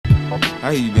How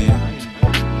you been?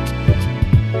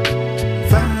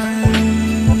 Fine.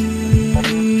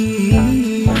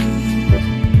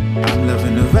 I'm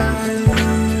loving the vibe.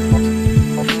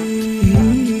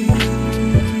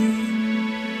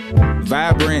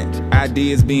 Vibrant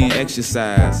ideas being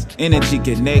exercised, energy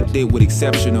connected with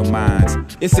exceptional minds.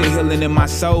 It's a healing in my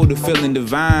soul, the feeling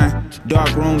divine.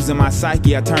 Dark rooms in my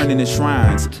psyche, I turn into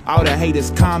shrines. All the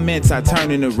haters' comments, I turn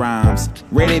into rhymes.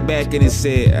 Read it back and it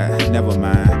said, never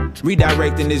mind.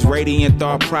 Redirecting this radiant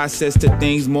thought process to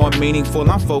things more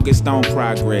meaningful, I'm focused on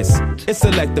progress. It's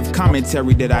selective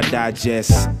commentary that I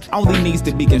digest. Only needs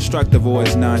to be constructive or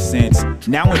it's nonsense.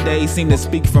 Nowadays seem to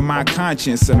speak from my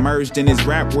conscience, submerged in this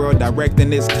rap world, directing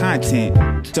this content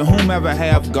to whomever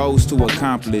have goals to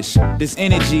accomplish. This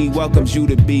energy welcomes you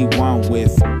to be one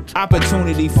with.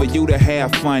 Opportunity for you to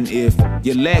have fun if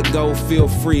you let go, feel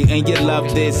free, and you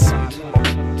love this.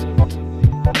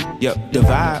 Yep, the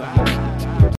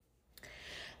vibe.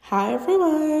 Hi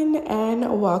everyone,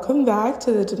 and welcome back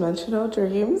to the Dimensional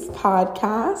Dreams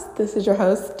podcast. This is your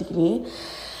host, Dini,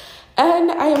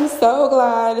 and I am so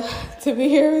glad to be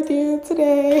here with you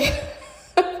today.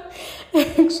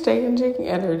 Exchanging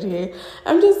energy.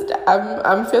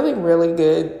 I'm feeling really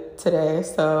good today,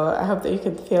 so I hope that you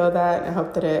can feel that. I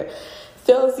hope that it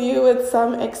fills you with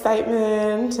some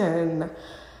excitement and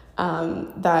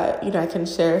that I can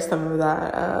share some of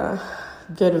that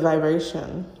good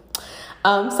vibration.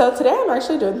 So today I'm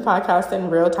actually doing the podcast in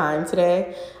real time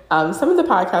today. Some of the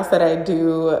podcasts that I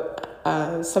do,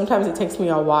 sometimes it takes me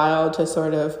a while to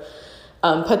sort of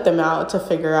put them out, to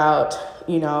figure out,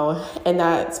 in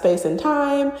that space and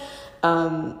time,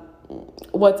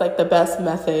 what's like the best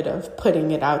method of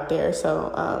putting it out there.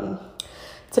 So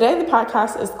today the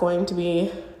podcast is going to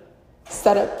be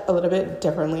set up a little bit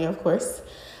differently, of course.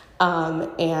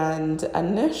 And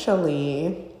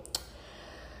initially,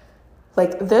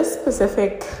 like this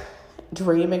specific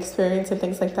dream experience and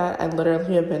things like that, I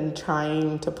literally have been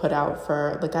trying to put out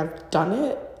for, like, I've done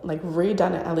it, like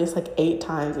redone it at least like 8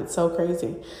 times. It's so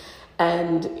crazy.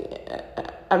 And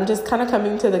I'm just kind of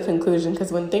coming to the conclusion,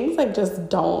 because when things like just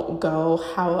don't go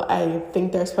how I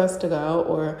think they're supposed to go,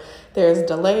 or there's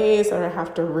delays or I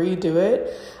have to redo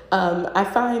it, I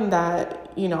find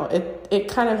that, it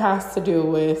kind of has to do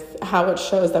with how it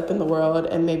shows up in the world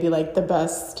and maybe like the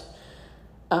best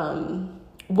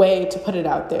way to put it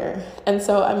out there. And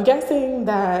so I'm guessing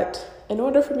that in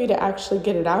order for me to actually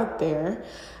get it out there,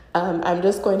 I'm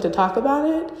just going to talk about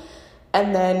it.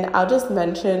 And then I'll just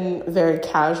mention very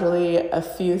casually a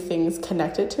few things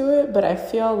connected to it. But I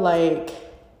feel like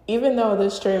even though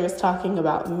this dream is talking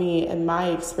about me and my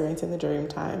experience in the dream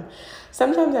time,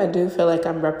 sometimes I do feel like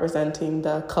I'm representing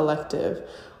the collective,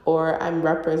 or I'm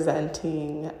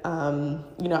representing,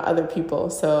 other people.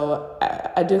 So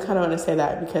I do kind of want to say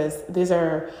that, because these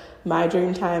are my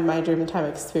dream time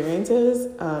experiences.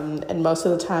 And most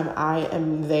of the time I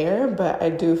am there, but I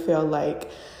do feel like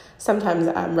sometimes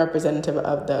I'm representative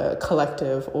of the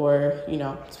collective, or,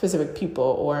 specific people,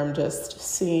 or I'm just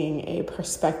seeing a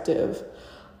perspective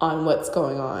on what's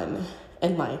going on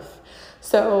in life.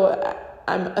 So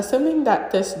I'm assuming that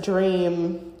this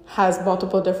dream has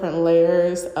multiple different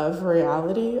layers of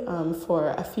reality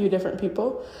for a few different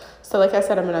people. So like I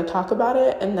said, I'm going to talk about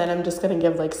it, and then I'm just going to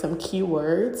give like some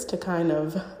keywords to kind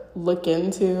of look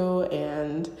into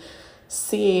and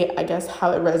see, I guess,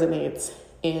 how it resonates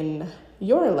in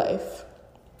your life.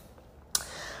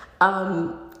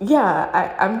 I'm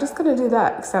just going to do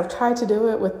that, because I've tried to do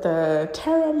it with the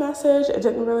tarot message. It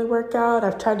didn't really work out.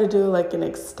 I've tried to do like an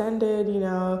extended,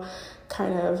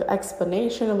 kind of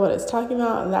explanation of what it's talking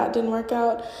about, and that didn't work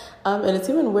out. And it's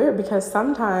even weird, because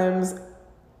sometimes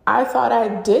I thought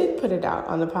I did put it out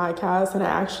on the podcast and I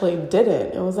actually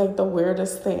didn't. It was like the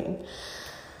weirdest thing.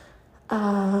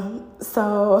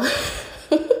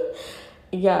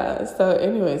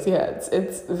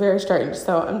 It's very strange.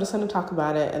 So I'm just going to talk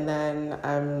about it, and then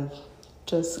I'm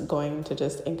just going to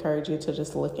just encourage you to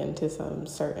just look into some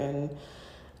certain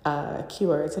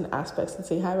keywords and aspects and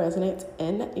see how it resonates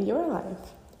in your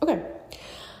life. Okay,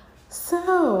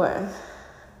 so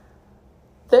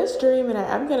this dream, and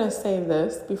I'm going to say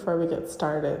this before we get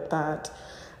started, that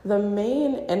the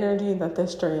main energy that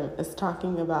this dream is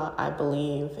talking about, I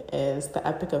believe, is the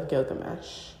Epic of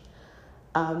Gilgamesh.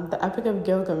 The Epic of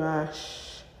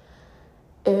Gilgamesh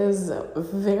is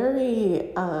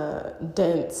very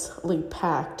densely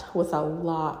packed with a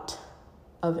lot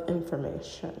of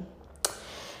information.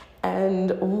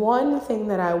 And one thing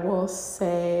that I will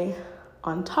say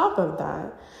on top of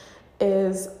that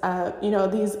is,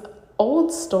 these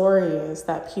old stories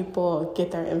that people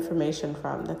get their information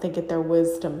from, that they get their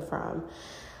wisdom from.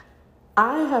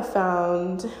 I have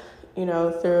found,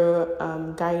 through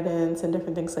guidance and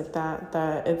different things like that,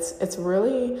 that it's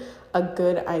really a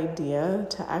good idea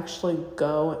to actually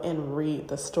go and read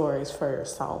the stories for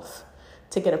yourself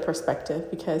to get a perspective,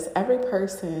 because every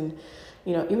person,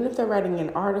 even if they're writing an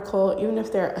article, even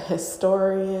if they're a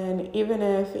historian, even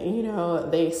if,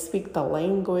 they speak the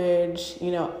language,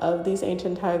 of these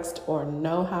ancient texts or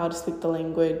know how to speak the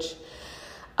language,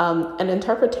 an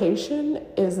interpretation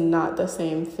is not the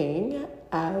same thing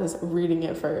as reading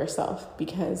it for yourself,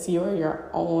 because you are your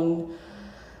own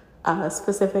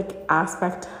specific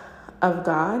aspect of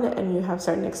God, and you have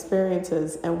certain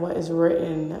experiences, and what is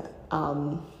written,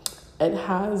 it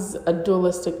has a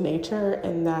dualistic nature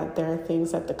in that there are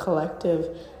things that the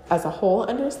collective as a whole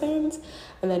understands,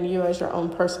 and then you as your own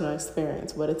personal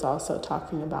experience, what it's also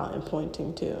talking about and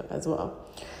pointing to as well.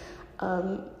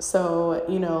 So,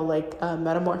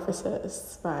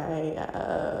 Metamorphosis by,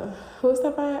 who is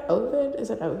that by? Ovid?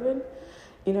 Is it Ovid?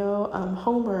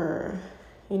 Homer,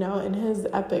 in his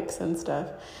epics and stuff.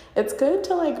 It's good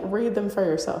to read them for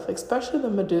yourself, especially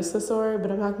the Medusa story, but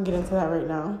I'm not gonna get into that right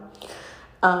now.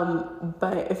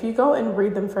 But if you go and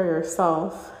read them for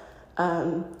yourself,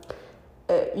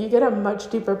 you get a much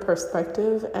deeper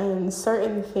perspective, and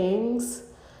certain things,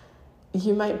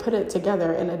 you might put it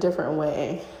together in a different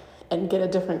way and get a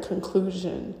different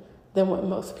conclusion than what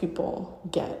most people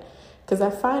get. Because I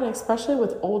find, especially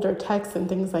with older texts and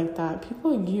things like that,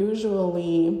 people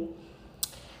usually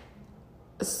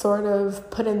sort of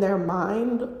put in their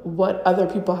mind what other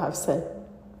people have said.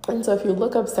 And so if you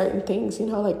look up certain things,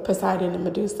 like Poseidon and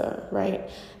Medusa, right?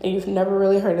 And you've never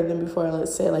really heard of them before,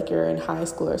 let's say you're in high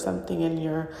school or something, and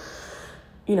you're,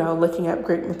 looking at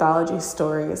Greek mythology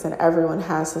stories, and everyone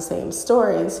has the same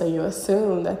story. And so you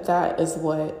assume that that is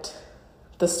what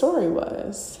the story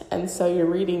was. And so you're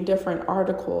reading different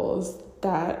articles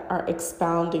that are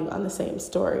expounding on the same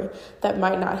story that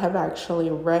might not have actually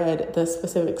read the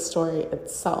specific story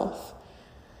itself.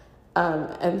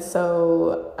 And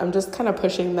so I'm just kind of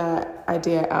pushing that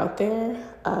idea out there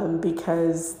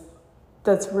because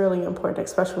that's really important,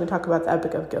 especially when we talk about the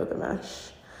Epic of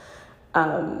Gilgamesh.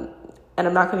 And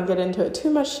I'm not going to get into it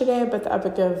too much today, but the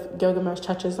Epic of Gilgamesh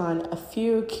touches on a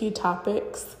few key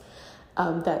topics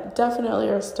that definitely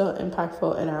are still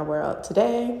impactful in our world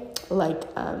today, like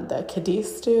the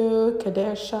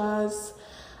Kadeshas,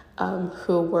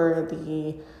 who were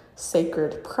the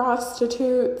sacred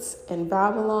prostitutes in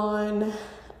Babylon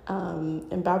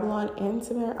and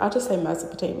Samaria. I'll just say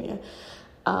Mesopotamia.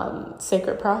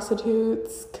 Sacred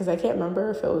prostitutes, because I can't remember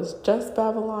if it was just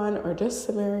Babylon or just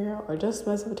Samaria or just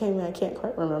Mesopotamia. I can't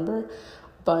quite remember.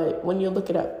 But when you look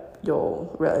it up,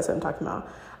 you'll realize what I'm talking about.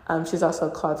 She's also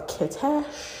called Ketesh.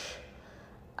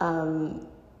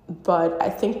 But I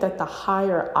think that the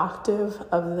higher octave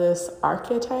of this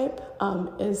archetype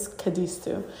is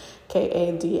Kadistu,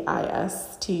 Kadistu,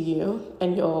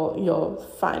 and you'll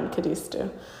find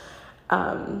Kadistu,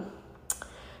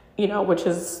 which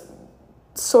is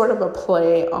sort of a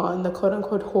play on the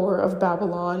quote-unquote whore of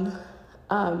Babylon.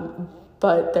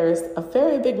 But there's a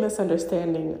very big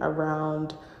misunderstanding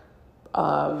around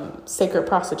sacred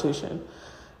prostitution.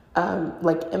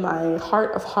 In my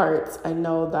heart of hearts, I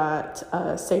know that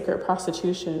sacred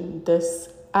prostitution, this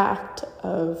act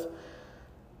of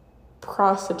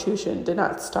prostitution, did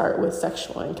not start with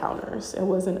sexual encounters. It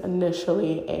wasn't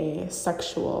initially a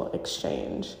sexual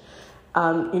exchange.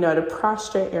 To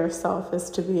prostrate yourself is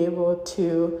to be able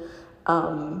to,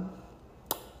 in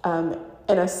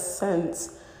a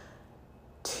sense,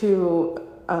 to,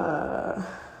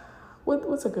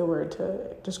 what's a good word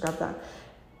to describe that?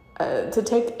 To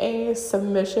take a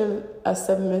submissive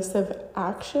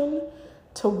action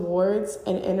towards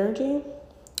an energy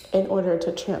in order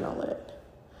to channel it.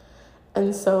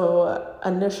 And so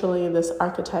initially this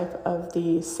archetype of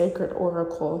the sacred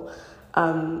oracle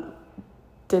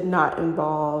did not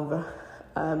involve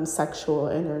sexual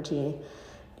energy.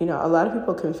 A lot of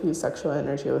people confuse sexual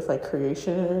energy with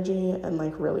creation energy and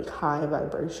really high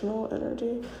vibrational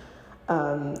energy.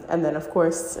 And then, of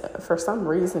course, for some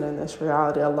reason in this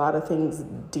reality, a lot of things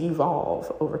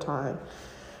devolve over time.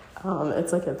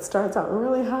 It's it starts out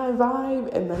really high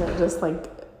vibe, and then it just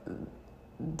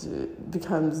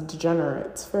becomes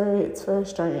degenerate. It's very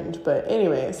strange. But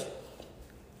anyways,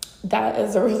 that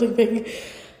is a really big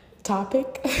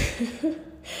topic,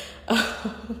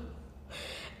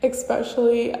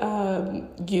 especially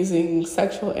using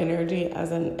sexual energy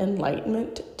as an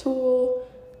enlightenment tool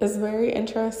is very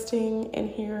interesting in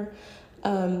here.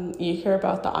 You hear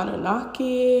about the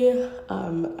Anunnaki,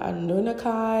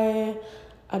 Anunnaki,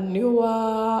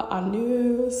 Anua,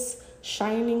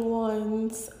 Shining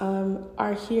Ones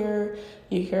are here.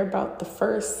 You hear about the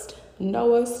first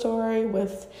Noah's story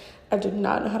with, I do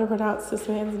not know how to pronounce this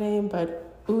man's name,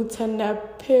 but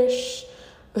Utnapishtim.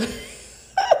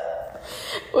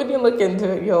 When you look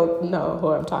into it, you'll know who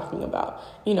I'm talking about.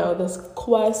 This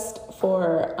quest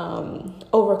for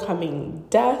overcoming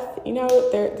death.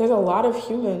 There's a lot of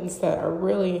humans that are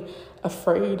really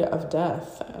afraid of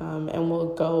death and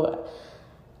will go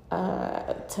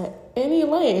to any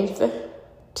length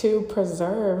to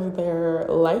preserve their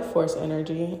life force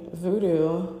energy.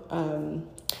 Voodoo,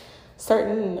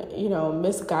 certain,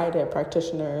 misguided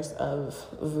practitioners of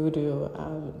voodoo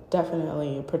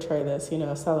definitely portray this,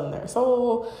 selling their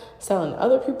soul, selling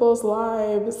other people's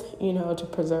lives, to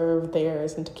preserve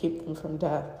theirs and to keep them from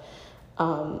death.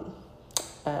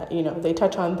 They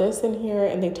touch on this in here,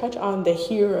 and they touch on the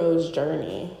hero's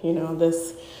journey,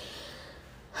 this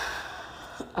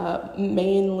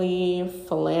mainly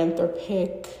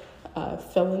philanthropic,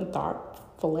 is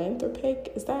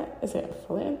it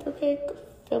philanthropic,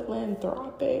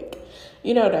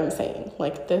 you know what I'm saying,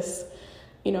 like this,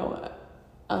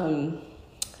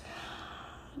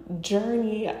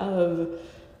 journey of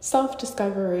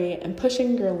self-discovery and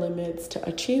pushing your limits to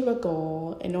achieve a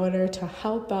goal in order to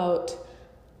help out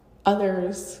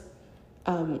others,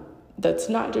 that's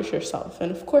not just yourself.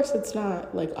 And of course, it's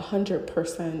not like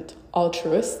 100%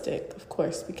 altruistic, of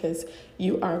course, because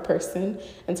you are a person.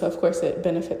 And so, of course, it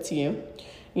benefits you,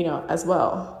 as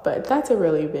well. But that's a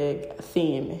really big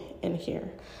theme in here.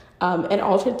 And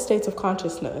altered states of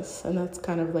consciousness. And that's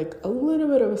kind of like a little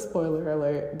bit of a spoiler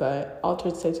alert, but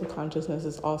altered states of consciousness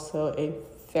is also a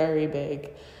very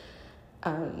big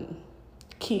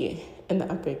key in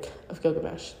the Epic of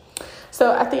Gilgamesh.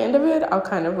 So at the end of it, I'll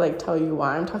kind of like tell you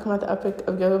why I'm talking about the Epic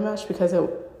of Gilgamesh, because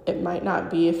it might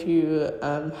not be, if you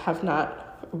have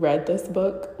not read this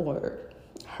book or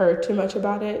heard too much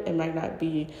about it, it might not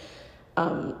be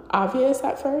obvious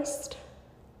at first.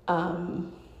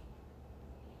 And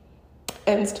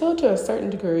still, to a certain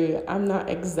degree, I'm not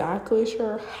exactly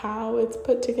sure how it's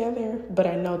put together, but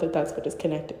I know that that's what it's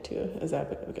connected to, is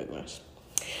Epic of Gilgamesh.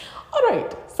 All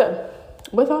right, so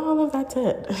with all of that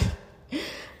said,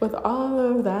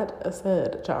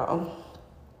 y'all,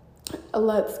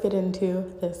 let's get into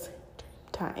this dream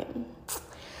time.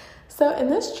 So in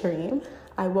this dream,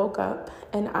 I woke up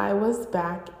and I was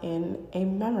back in a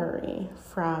memory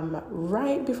from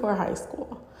right before high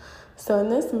school. So in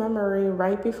this memory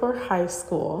right before high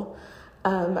school,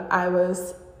 I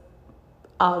was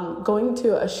going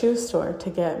to a shoe store to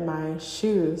get my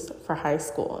shoes for high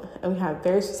school. And we had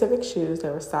very specific shoes. They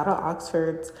were Saddle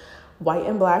Oxfords, white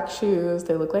and black shoes.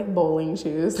 They look like bowling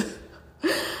shoes.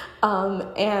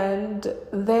 And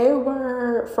they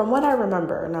were, from what I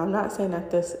remember, now I'm not saying that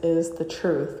this is the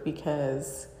truth,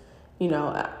 because,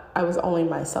 I was only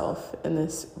myself in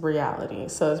this reality.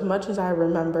 So as much as I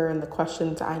remember and the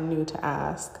questions I knew to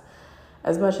ask,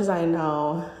 as much as I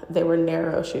know, they were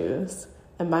narrow shoes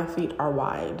and my feet are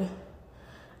wide,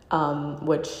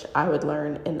 which I would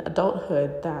learn in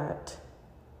adulthood that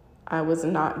I was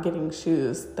not getting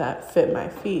shoes that fit my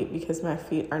feet, because my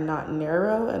feet are not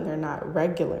narrow and they're not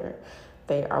regular.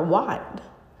 They are wide.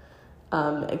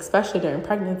 Especially during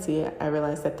pregnancy, I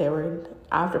realized that they were,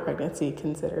 after pregnancy,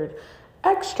 considered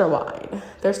extra wide.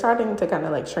 They're starting to kind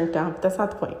of like shrink down, but that's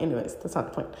not the point. Anyways, that's not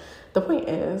the point. The point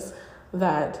is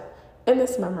that in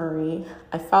this memory,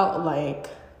 I felt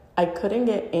like I couldn't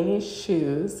get any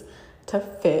shoes to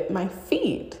fit my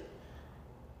feet.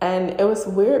 And it was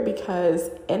weird because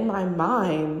in my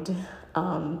mind,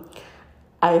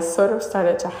 I sort of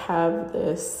started to have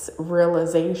this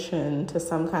realization to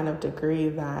some kind of degree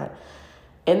that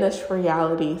in this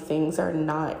reality, things are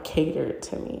not catered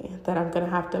to me, that I'm going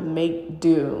to have to make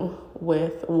do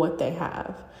with what they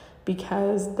have,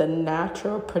 because the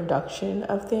natural production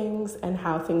of things and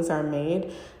how things are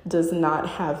made does not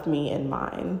have me in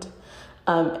mind.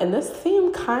 And this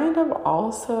theme kind of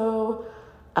also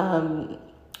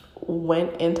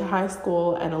went into high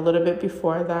school, and a little bit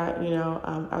before that,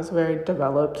 I was a very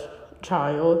developed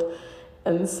child.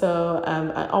 And so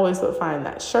I always would find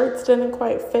that shirts didn't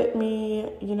quite fit me,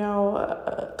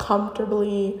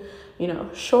 comfortably.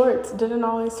 Shorts didn't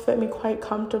always fit me quite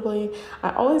comfortably. I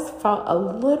always felt a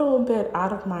little bit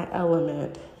out of my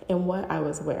element in what I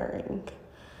was wearing.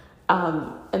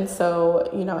 And so,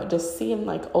 it just seemed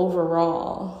like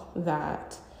overall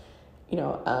that,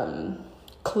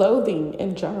 clothing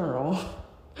in general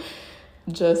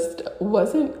just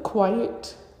wasn't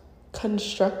quite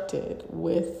constructed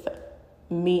with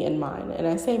me in mind. And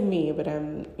I say me, but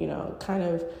I'm, kind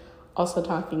of also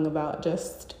talking about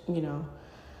just,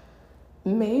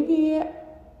 maybe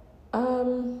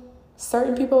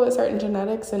certain people with certain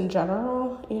genetics in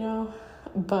general,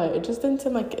 but it just didn't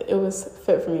seem like it was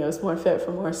fit for me. It was more fit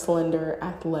for more slender,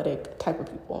 athletic type of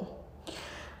people.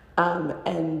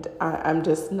 And I'm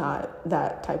just not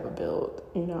that type of build,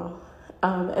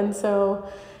 And so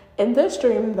in this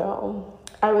dream, though,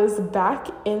 I was back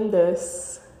in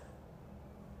this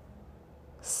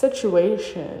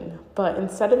situation, but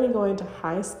instead of me going to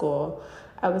high school,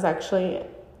 I was actually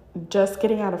just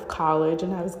getting out of college,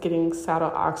 and I was getting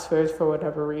saddle Oxfords for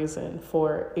whatever reason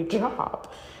for a job.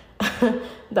 I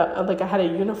had a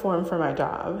uniform for my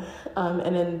job.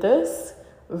 And in this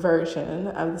version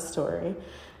of the story,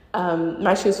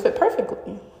 my shoes fit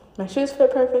perfectly.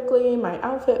 My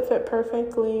outfit fit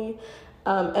perfectly.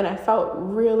 And I felt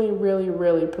really, really,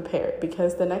 really prepared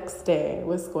because the next day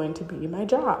was going to be my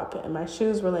job. And my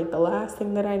shoes were like the last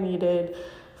thing that I needed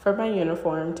for my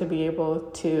uniform to be able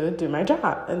to do my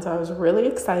job. And so I was really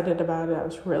excited about it. I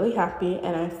was really happy.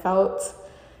 And I felt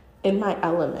in my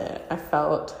element. I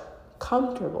felt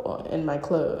comfortable in my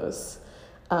clothes.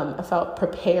 I felt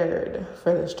prepared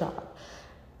for this job.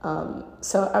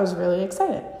 So I was really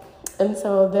excited. And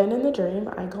so then in the dream,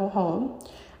 I go home,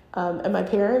 and my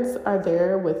parents are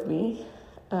there with me.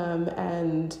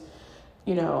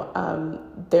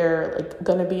 They're like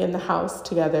going to be in the house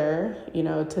together,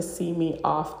 to see me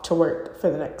off to work for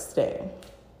the next day.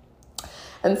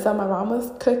 And so my mom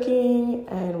was cooking,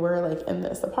 and we're like in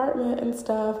this apartment and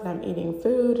stuff, and I'm eating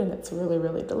food, and it's really,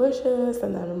 really delicious.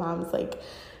 And then my mom's like,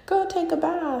 go take a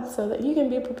bath so that you can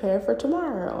be prepared for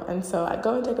tomorrow. And so I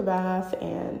go and take a bath,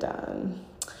 and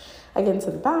I get into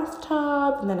the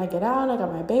bathtub, and then I get out, and I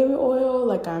got my baby oil.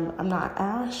 Like I'm not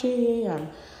ashy, I'm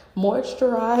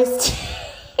moisturized.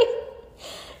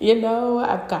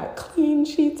 I've got clean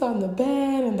sheets on the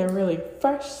bed, and they're really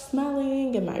fresh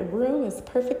smelling, and my room is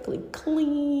perfectly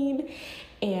clean,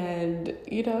 and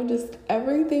just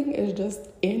everything is just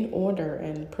in order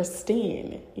and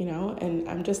pristine, and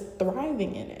I'm just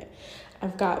thriving in it.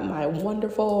 I've got my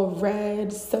wonderful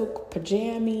red silk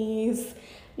pajamas,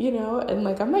 and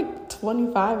like I'm like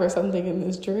 25 or something in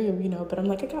this dream, but I'm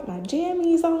like, I got my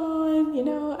jammies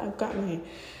on, I've got my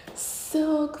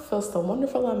silk, feels so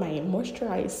wonderful on my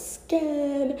moisturized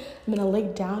skin. I'm gonna lay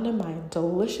down in my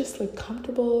deliciously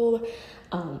comfortable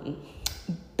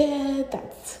bed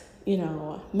that's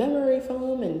memory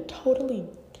foam and totally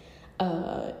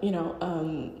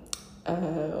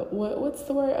what's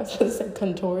the word? I was going to say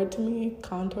contoured to me.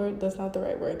 Contoured, that's not the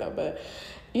right word though, but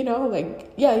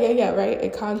right?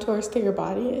 It contours to your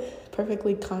body,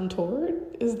 perfectly contoured.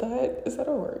 Is that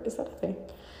a word? Is that a thing?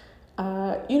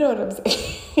 You know what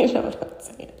I'm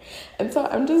saying. And so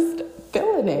I'm just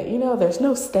feeling it. There's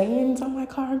no stains on my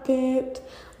carpet.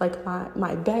 Like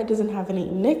my bed doesn't have any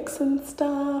nicks and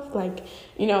stuff. Like,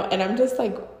 and I'm just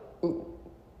like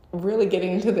really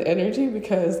getting into the energy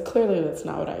because clearly that's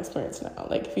not what I experience now.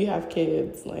 Like if you have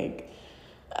kids, like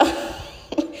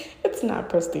it's not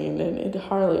pristine, and it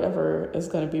hardly ever is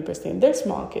going to be pristine. They're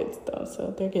small kids though,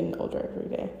 so they're getting older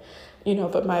every day.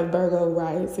 But my Virgo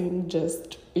rising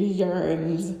just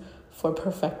yearns for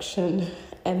perfection.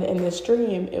 And in this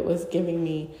dream, it was giving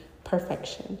me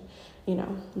perfection.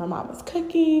 My mom was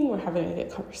cooking, we're having a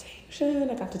good conversation,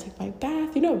 I got to take my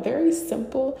bath, very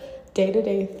simple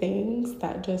day-to-day things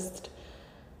that just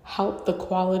help the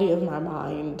quality of my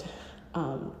mind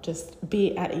just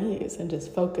be at ease and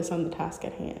just focus on the task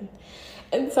at hand.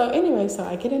 And so anyway, so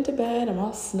I get into bed, I'm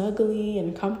all snuggly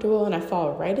and comfortable, and I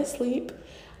fall right asleep.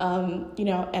 And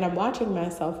I'm watching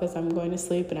myself as I'm going to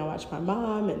sleep, and I watch my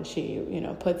mom, and she,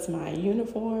 puts my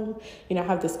uniform, I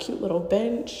have this cute little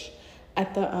bench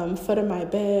at the foot of my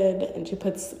bed, and she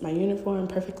puts my uniform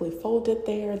perfectly folded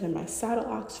there, and then my saddle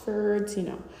Oxfords,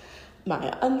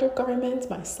 my undergarments,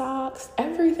 my socks,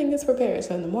 everything is prepared.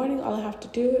 So in the morning, all I have to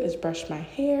do is brush my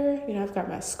hair. I've got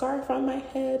my scarf on my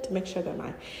head to make sure that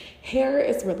my hair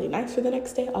is really nice for the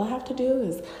next day. All I have to do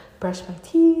is brush my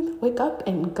teeth, wake up,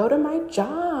 and go to my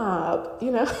job,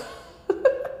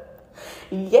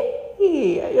 Yay!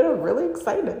 Really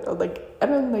excited.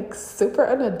 And I'm like super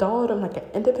an adult. I'm like an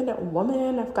independent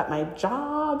woman. I've got my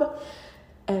job.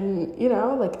 And,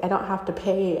 I don't have to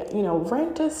pay,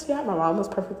 rent just yet. My mom was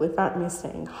perfectly fine with me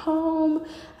staying home.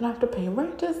 I don't have to pay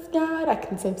rent just yet. I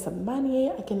can save some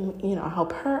money. I can,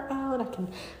 help her out. I can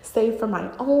save for my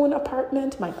own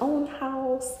apartment, my own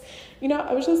house.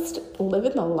 I was just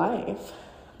living the life,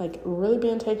 like really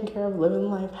being taken care of,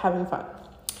 living life, having fun.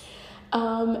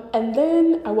 And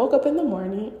then I woke up in the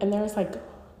morning, and there was like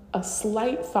a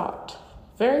slight thought,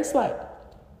 very slight.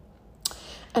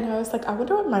 And I was like, I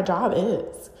wonder what my job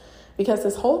is, Because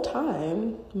this whole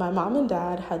time, my mom and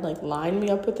dad had like lined me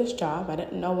up with this job. I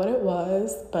didn't know what it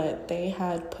was, but they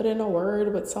had put in a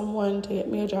word with someone to get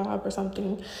me a job or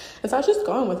something. And so I was just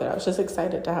going with it. I was just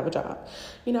excited to have a job,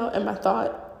 and my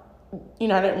thought,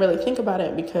 I didn't really think about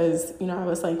it because, I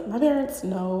was like, my parents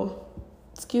know,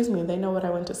 they know what I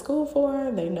went to school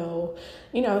for. They know,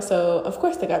 so of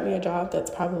course they got me a job that's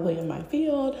probably in my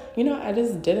field. I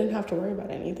just didn't have to worry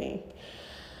about anything.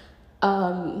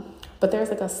 But there's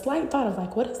like a slight thought of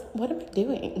like, what am I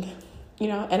doing?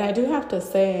 And I do have to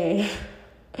say,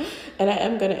 and I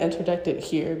am going to interject it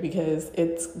here because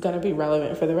it's going to be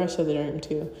relevant for the rest of the dream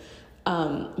too.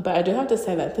 But I do have to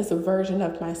say that this version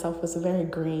of myself was very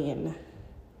green,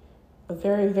 a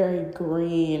very, very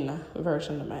green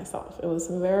version of myself. It was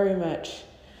very much,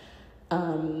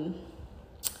 more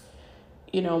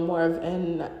of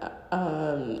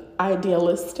an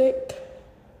idealistic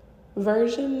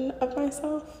version of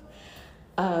myself.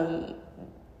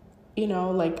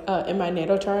 In my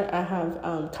natal chart, I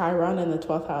have Chiron in the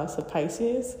 12th house of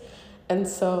Pisces. And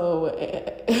so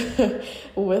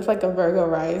with like a Virgo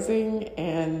rising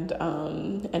and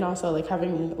also like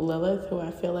having Lilith, who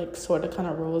I feel like sort of kind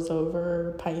of rules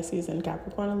over Pisces and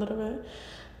Capricorn a little bit,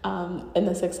 in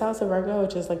the 6th house of Virgo,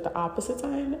 which is like the opposite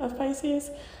sign of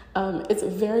Pisces, it's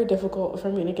very difficult for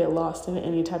me to get lost in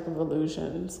any type of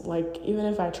illusions. Like even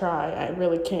if I try, I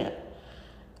really can't.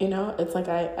 It's like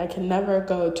I can never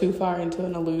go too far into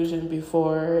an illusion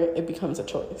before it becomes a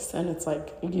choice. And it's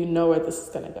like, where this is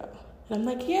going to go. And I'm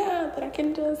like, yeah, but I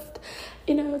can just,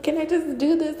 can I just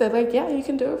do this? They're like, yeah, you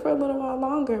can do it for a little while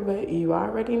longer, but you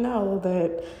already know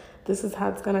that this is how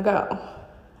it's going to go.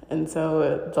 And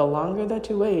so the longer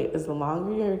that you wait is the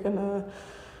longer you're going to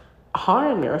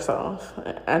harm yourself.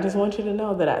 I just want you to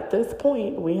know that at this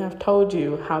point, we have told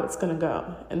you how it's going to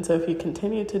go. And so if you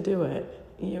continue to do it,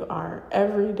 you are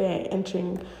every day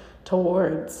inching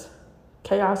towards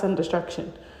chaos and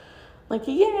destruction. Like,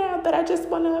 yeah, but I just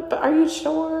want to, but are you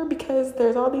sure? Because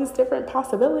there's all these different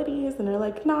possibilities. And they're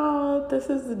like, no, this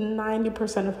is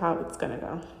 90% of how it's going to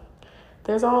go.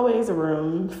 There's always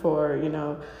room for,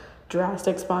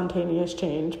 drastic, spontaneous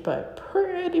change. But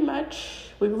pretty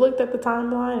much, we've looked at the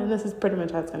timeline and this is pretty much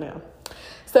how it's going to go.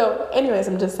 So anyways,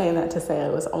 I'm just saying that to say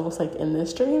it was almost like in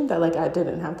this dream that like I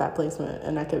didn't have that placement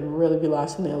and I could really be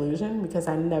lost in the illusion because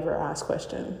I never asked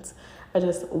questions. I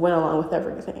just went along with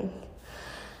everything.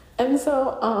 And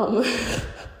so, I'm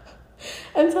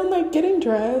like getting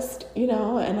dressed,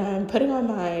 and I'm putting on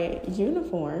my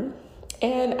uniform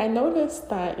and I noticed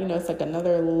that, it's like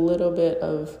another little bit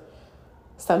of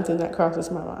something that crosses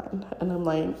my mind. And I'm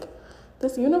like,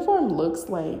 this uniform looks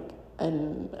like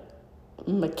an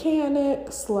mechanic /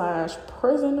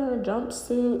 prisoner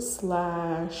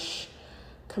jumpsuit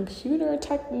 / computer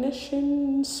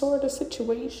technician sort of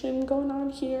situation going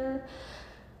on here.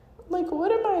 Like,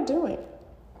 what am I doing?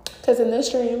 Because in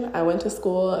this dream, I went to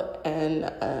school and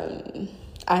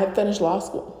I had finished law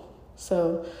school.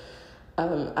 So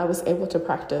I was able to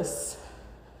practice.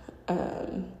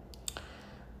 I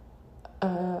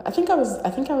think I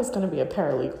was going to be a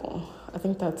paralegal. I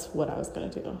think that's what I was going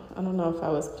to do. I don't know if I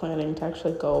was planning to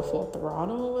actually go full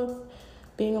throttle with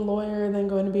being a lawyer and then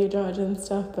going to be a judge and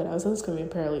stuff, but I was just going to be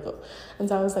a paralegal. And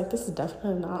so I was like, this is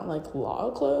definitely not like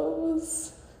law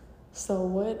clothes. So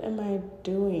what am I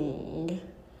doing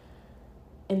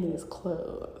in these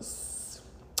clothes?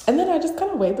 And then I just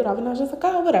kind of waved it off and I was just like,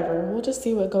 oh, whatever. We'll just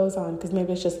see what goes on because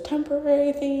maybe it's just a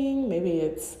temporary thing. Maybe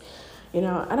it's,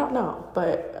 I don't know,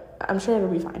 but I'm sure it'll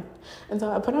be fine. And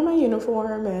so I put on my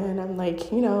uniform and I'm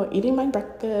like, eating my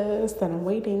breakfast and I'm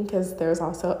waiting because there's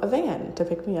also a van to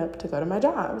pick me up to go to my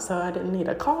job. So I didn't need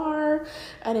a car.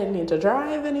 I didn't need to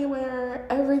drive anywhere.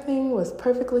 Everything was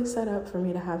perfectly set up for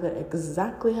me to have it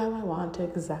exactly how I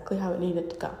wanted, exactly how it needed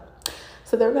to go.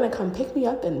 So they were going to come pick me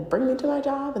up and bring me to my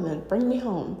job and then bring me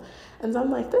home. And so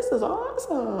I'm like, this is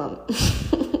awesome.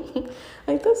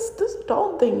 Like this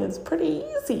adult thing is pretty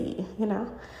easy,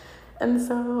 And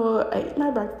so I eat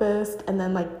my breakfast and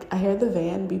then like I hear the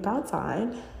van beep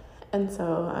outside. And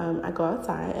so I go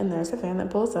outside and there's a van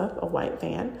that pulls up, a white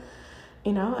van,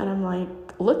 and I'm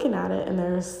like looking at it and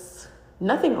there's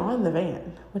nothing on the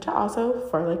van, which I also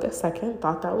for like a second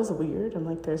thought that was weird. I'm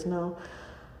like, there's no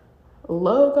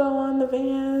logo on the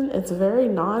van. It's very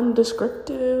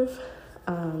non-descriptive.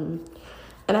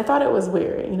 And I thought it was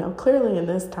weird, clearly in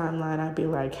this timeline, I'd be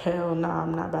like, hell no,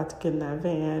 I'm not about to get in that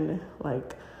van.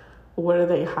 Like, what are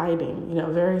they hiding?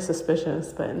 Very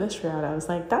suspicious. But in this reality, I was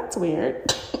like, that's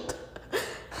weird.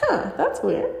 That's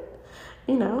weird.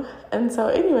 And so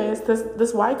anyways,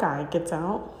 this white guy gets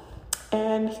out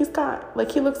and he's got,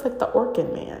 like, he looks like the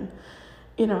Orkin Man.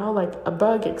 like a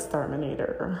bug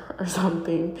exterminator or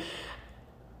something.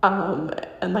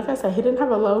 And like I said, he didn't have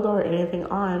a logo or anything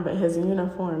on, but his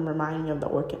uniform reminded me of the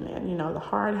Orchid Man, the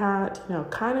hard hat,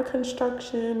 kind of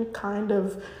construction, kind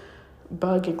of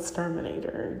bug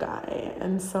exterminator guy.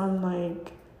 And so I'm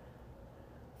like,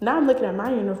 now I'm looking at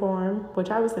my uniform, which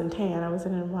I was in tan. I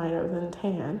wasn't in white, I was in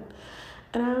tan.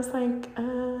 And I was like,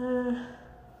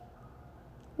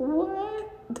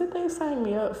 what did they sign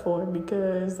me up for?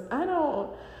 Because I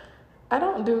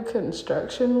don't do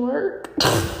construction work.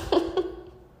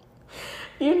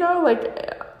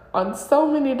 Like on so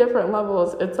many different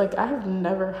levels, it's like I have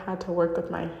never had to work with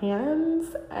my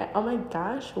hands. Oh my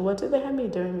gosh, what did they have me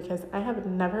doing? Because I have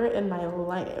never in my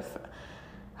life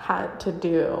had to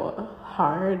do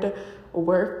hard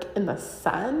work in the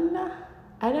sun.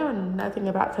 I know nothing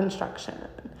about construction.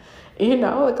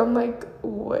 Like I'm like,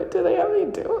 what do they have me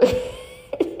doing?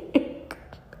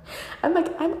 I'm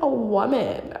like, I'm a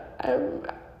woman.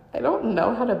 I don't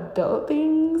know how to build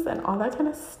things and all that kind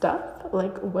of stuff.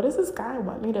 Like, what does this guy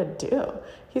want me to do?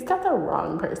 He's got the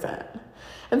wrong person.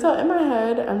 And so in my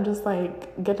head, I'm just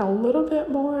like getting a little bit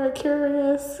more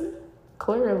curious.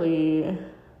 Clearly,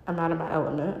 I'm out of my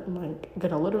element. I'm like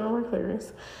getting a little bit more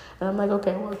curious. And I'm like,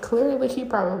 okay, well, clearly he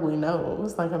probably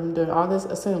knows. Like, I'm doing all this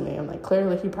assuming. I'm like,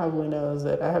 clearly he probably knows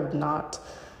that I have not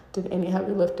did any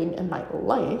heavy lifting in my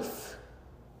life.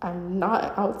 I'm not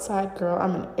an outside girl.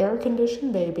 I'm an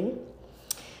air-conditioned baby.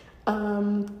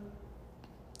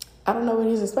 I don't know what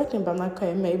he's expecting, but I'm like,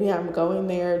 okay, maybe I'm going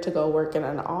there to go work in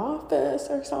an office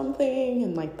or something,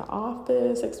 and like the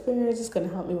office experience is going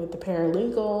to help me with the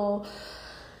paralegal,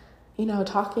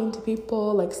 talking to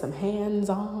people, like some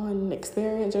hands-on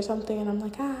experience or something. And I'm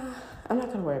like, I'm not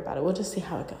going to worry about it. We'll just see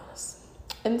how it goes.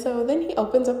 And so then he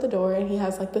opens up the door and he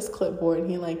has like this clipboard, and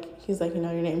he's like, your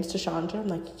name's Tashandra. I'm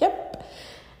like, yep.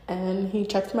 And he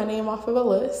checked my name off of a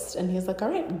list, and he's like, all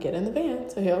right, get in the van.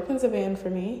 So he opens the van for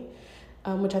me,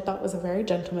 which I thought was a very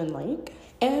gentleman-like.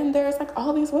 And there's like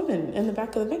all these women in the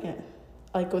back of the van,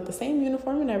 like with the same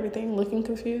uniform and everything, looking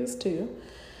confused too.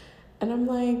 And I'm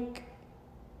like,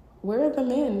 where are the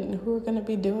men who are going to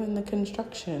be doing the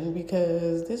construction?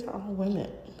 Because these are all women.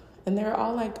 And they're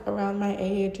all like around my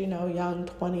age, young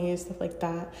 20s, stuff like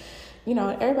that.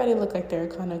 Everybody looked like they're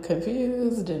kind of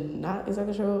confused and not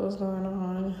exactly sure what was going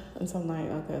on. And so I'm like,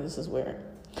 okay, this is weird.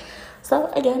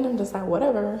 So again, I'm just like,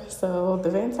 whatever. So the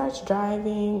van starts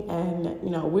driving, and,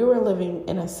 we were living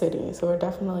in a city. So we're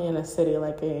definitely in a city,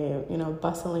 like a,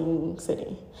 bustling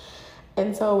city.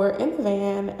 And so we're in the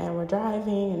van and we're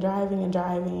driving and driving and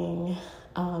driving.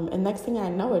 And next thing I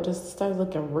know, it just starts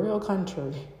looking real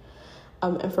country.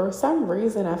 And for some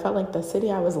reason, I felt like the city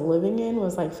I was living in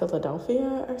was like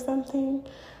Philadelphia or something.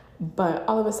 But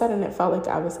all of a sudden, it felt like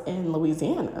I was in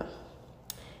Louisiana.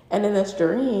 And in this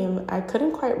dream, I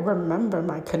couldn't quite remember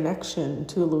my connection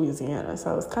to Louisiana. So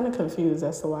I was kind of confused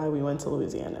as to why we went to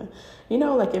Louisiana.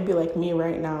 Like it'd be like me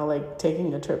right now, like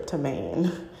taking a trip to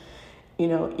Maine.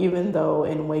 Even though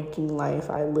in waking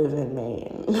life, I live in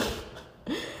Maine.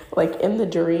 Like in the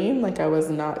dream, like I was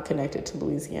not connected to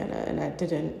Louisiana, and I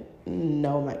didn't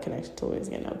know my connection to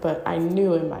Louisiana. But I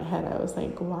knew in my head, I was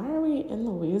like, why are we in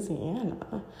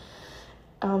Louisiana?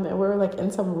 And we were like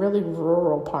in some really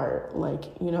rural part, like,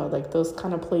 like those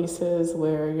kind of places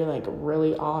where you're like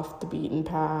really off the beaten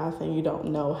path and you don't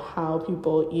know how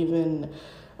people even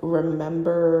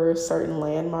remember certain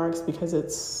landmarks because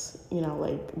it's,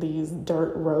 like these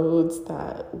dirt roads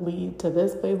that lead to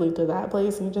this place, lead to that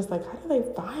place. And you're just like, how do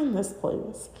they find this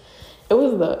place? It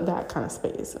was that kind of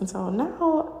space. And so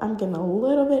now I'm getting a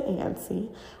little bit antsy,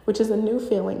 which is a new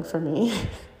feeling for me.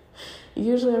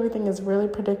 Usually everything is really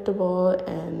predictable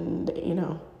and,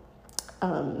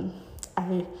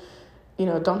 I,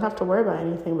 don't have to worry about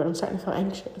anything, but I'm starting to feel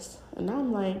anxious. And now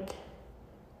I'm like,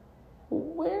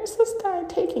 where's this guy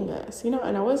taking us?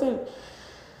 And I wasn't,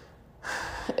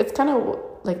 it's kind of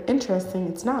like interesting.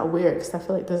 It's not weird because I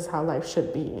feel like this is how life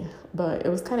should be. But it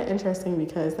was kind of interesting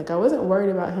because like I wasn't worried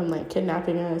about him like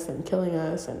kidnapping us and killing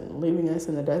us and leaving us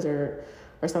in the desert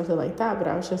or something like that. But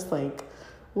I was just like,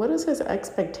 what is his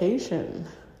expectation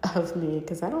of me?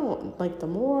 Because I don't, like, the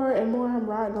more and more I'm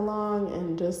riding along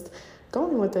and just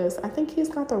going with this, I think he's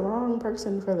got the wrong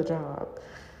person for the job.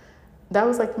 That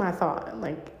was like my thought.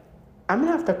 Like, I'm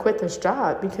gonna have to quit this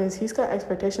job because he's got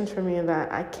expectations for me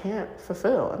that I can't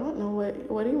fulfill. I don't know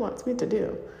what he wants me to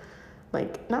do.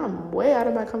 Like, now I'm way out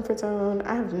of my comfort zone.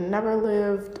 I have never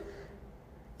lived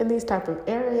in these type of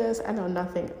areas. I know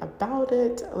nothing about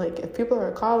it. Like, if people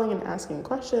are calling and asking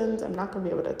questions, I'm not gonna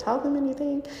be able to tell them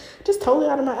anything. Just totally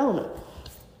out of my element.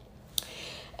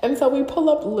 And so we pull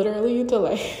up literally to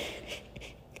like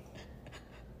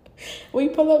We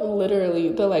pull up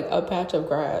literally to like a patch of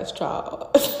grass, child.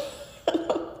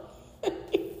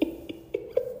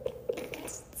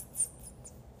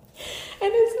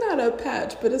 And it's not a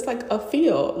patch, but it's like a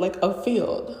field,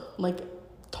 like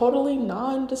totally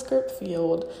nondescript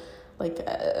field, like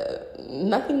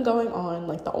nothing going on.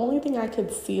 Like the only thing I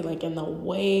could see like in the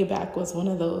way back was one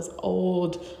of those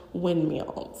old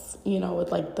windmills,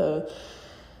 with like the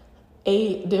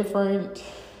 8 different,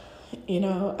 I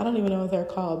don't even know what they're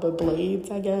called, but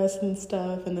blades, I guess, and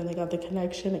stuff. And then they got the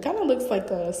connection. It kind of looks like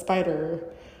a spider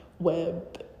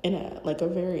web in a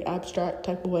very abstract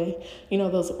type of way,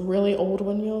 those really old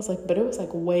windmills, but it was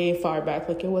like way far back,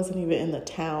 like it wasn't even in the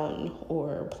town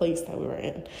or place that we were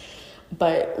in,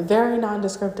 but very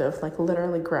nondescriptive, like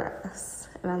literally grass.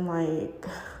 And I'm like,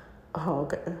 oh,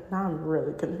 okay, now I'm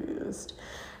really confused.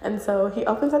 And so he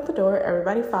opens up the door,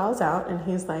 everybody files out, and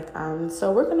he's like,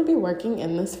 so we're going to be working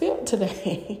in this field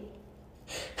today.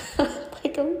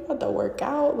 Like, are we about to work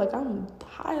out? Like, I'm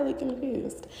highly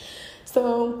confused.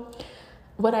 So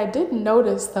what I did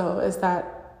notice, though, is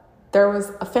that there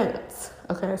was a fence.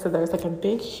 Okay, so there's like a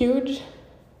big, huge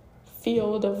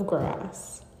field of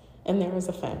grass, and there was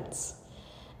a fence.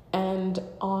 And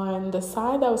on the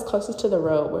side that was closest to the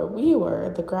road where we were,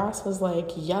 the grass was like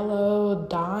yellow,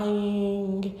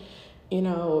 dying,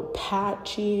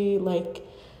 patchy, like,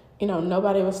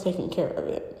 nobody was taking care of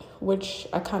it, which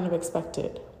I kind of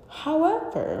expected.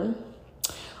 However,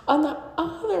 on the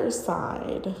other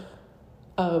side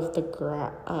of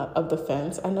the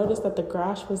fence, I noticed that the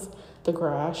grass was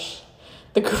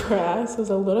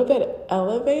a little bit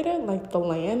elevated, like the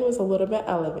land was a little bit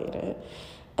elevated,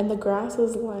 and the grass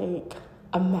was like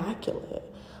immaculate,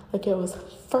 like it was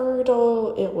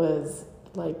fertile. It was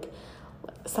like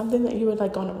something that you would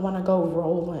like want to go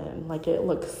roll in. Like it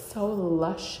looked so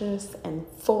luscious and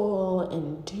full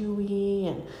and dewy,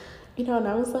 and and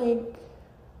I was like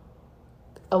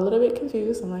a little bit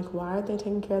confused. I'm like, why are they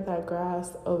taking care of that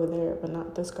grass over there but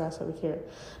not this grass over here?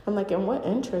 I'm like, and what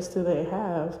interest do they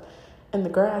have in the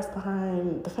grass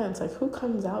behind the fence? Like, who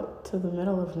comes out to the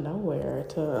middle of nowhere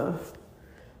to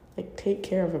like take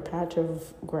care of a patch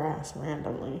of grass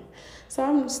randomly? So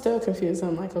I'm still confused.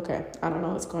 I'm like, okay, I don't know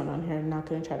what's going on here. I'm not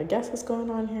going to try to guess what's going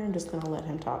on here. I'm just going to let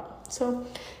him talk. So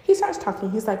he starts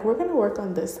talking. He's like, we're going to work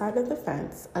on this side of the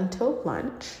fence until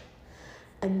lunch.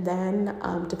 And then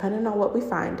depending on what we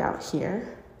find out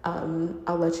here,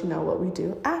 I'll let you know what we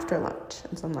do after lunch.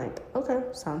 And so I'm like, okay,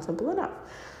 sounds simple enough.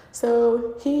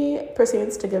 So he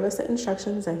proceeds to give us the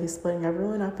instructions, and he's splitting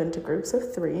everyone up into groups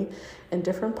of 3 in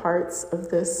different parts of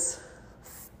this,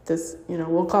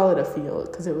 we'll call it a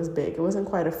field because it was big. It wasn't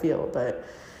quite a field, but,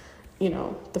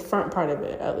 the front part of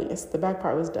it, at least. The back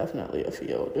part was definitely a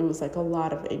field. It was like a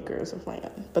lot of acres of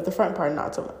land, but the front part,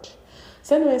 not so much.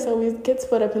 So anyway, so we get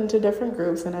split up into different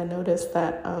groups, and I noticed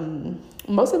that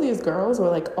most of these girls were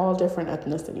like all different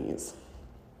ethnicities.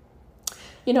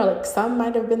 Like some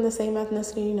might have been the same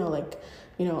ethnicity,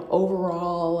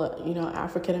 overall,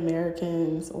 African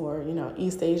Americans or,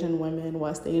 East Asian women,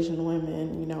 West Asian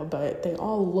women, but they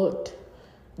all looked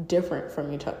different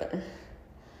from each other.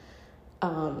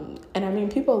 And I mean,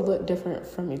 people look different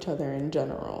from each other in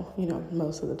general,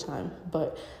 most of the time,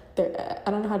 but I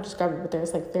don't know how to describe it, but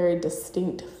there's like very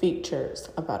distinct features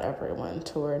about everyone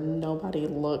to where nobody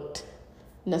looked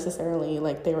necessarily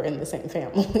like they were in the same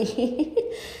family.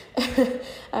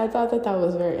 I thought that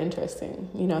was very interesting,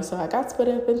 so I got split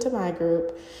up into my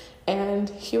group, and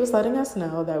he was letting us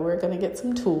know that we're going to get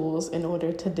some tools in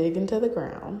order to dig into the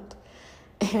ground.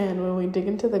 And when we dig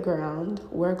into the ground,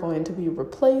 we're going to be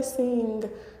replacing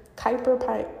copper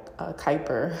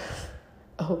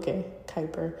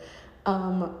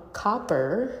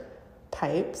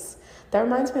pipes. That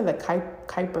reminds me of the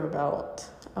Kuiper belt.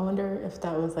 I wonder if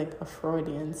that was like a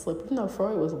Freudian slip. Even though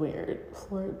Freud was weird.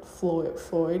 Freud.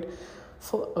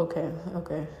 Okay.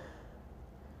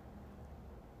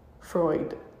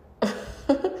 Freud.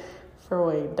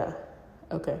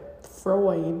 Okay.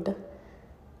 Freud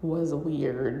was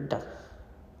weird.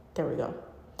 There we go.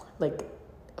 Like,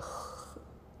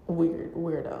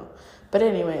 weirdo. But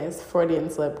anyways, Freudian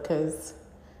slip, because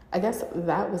I guess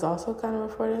that was also kind of a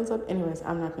Freudian slip. Anyways,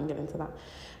 I'm not going to get into that.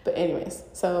 But anyways,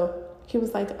 so he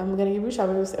was like, I'm going to give you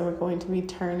shovels, and we're going to be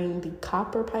turning the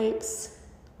copper pipes.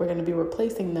 We're going to be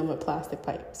replacing them with plastic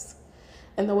pipes.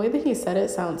 And the way that he said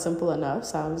it sounds simple enough.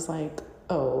 So I was like,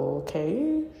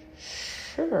 okay,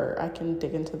 sure. I can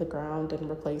dig into the ground and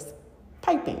replace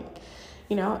piping,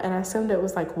 and I assumed it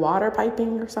was like water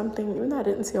piping or something, even though I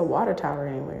didn't see a water tower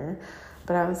anywhere.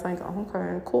 But I was like,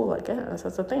 okay, cool, I guess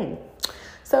that's a thing.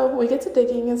 So we get to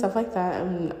digging and stuff like that,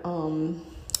 and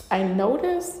I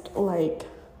noticed like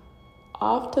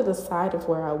off to the side of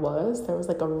where I was, there was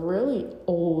like a really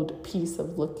old piece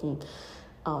of looking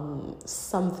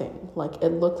something. Like, it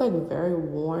looked like very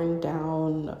worn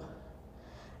down.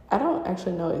 I don't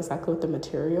actually know exactly what the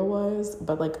material was,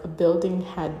 but like a building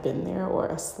had been there, or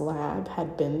a slab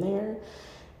had been there.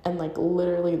 And like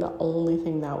literally the only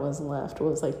thing that was left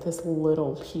was like this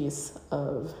little piece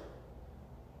of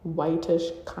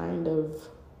whitish kind of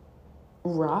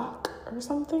rock or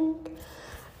something.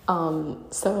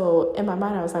 So in my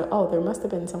mind, I was like, oh, there must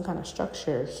have been some kind of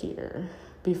structure here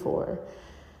before.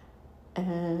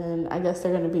 And I guess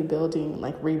they're going to be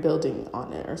rebuilding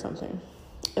on it or something.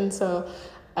 And so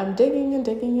I'm digging and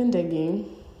digging and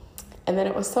digging. And then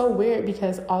it was so weird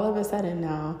because all of a sudden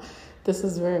now, this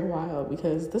is very wild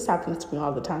because this happens to me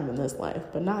all the time in this life,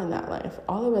 but not in that life.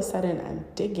 All of a sudden I'm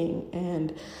digging,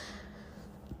 and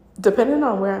depending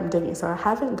on where I'm digging, so I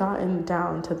haven't gotten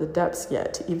down to the depths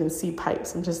yet to even see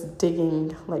pipes. I'm just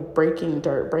digging, like breaking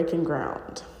dirt, breaking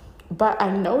ground. But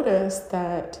I noticed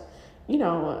that,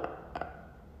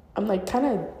 I'm like kind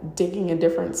of digging in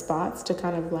different spots to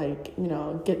kind of like,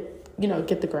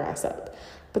 get the grass up.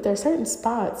 But there are certain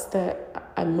spots that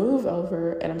I move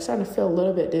over and I'm starting to feel a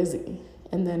little bit dizzy.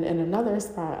 And then in another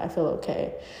spot, I feel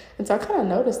okay. And so I kind of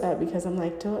noticed that because I'm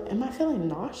like, am I feeling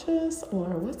nauseous or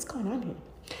what's going on here?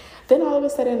 Then all of a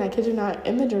sudden, I kid you not,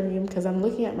 in the dream, because I'm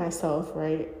looking at myself,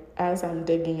 right, as I'm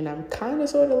digging, and I'm kind of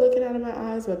sort of looking out of my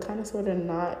eyes, but kind of sort of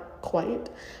not quite.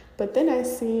 But then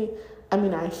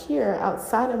I hear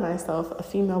outside of myself a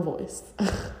female voice.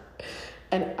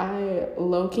 And I,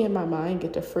 low-key in my mind,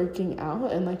 get to freaking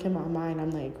out. And like in my mind,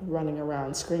 I'm like running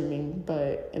around screaming.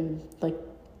 But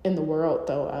in the world,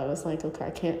 though, I was like, okay,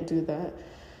 I can't do that.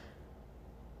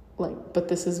 But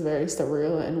this is very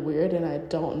surreal and weird, and I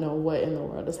don't know what in the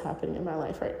world is happening in my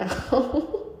life right now.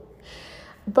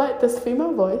 But this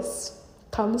female voice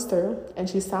comes through, and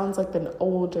she sounds like an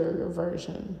older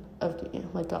version of me,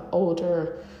 like an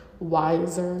older,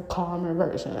 wiser, calmer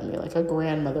version of me, like a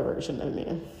grandmother version of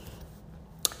me.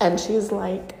 And she's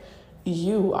like,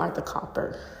 you are the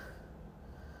copper.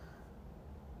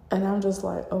 And I'm just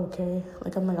like, okay.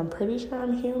 I'm pretty sure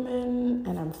I'm human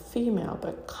and I'm female,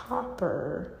 but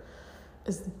copper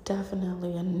is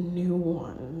definitely a new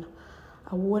one.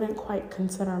 I wouldn't quite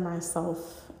consider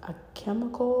myself a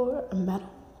chemical, a metal.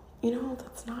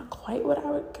 That's not quite what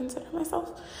I would consider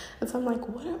myself. And so I'm like,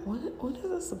 what is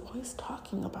this voice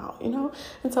talking about,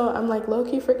 And so I'm like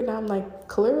low-key freaking out. I'm like,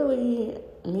 clearly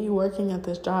me working at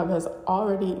this job has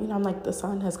already, I'm like, the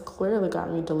sun has clearly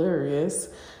got me delirious.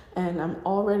 And I'm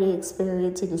already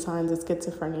experiencing signs of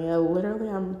schizophrenia. Literally,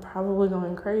 I'm probably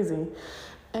going crazy.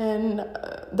 And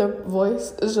the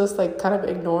voice is just like kind of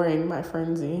ignoring my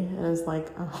frenzy. And it's like,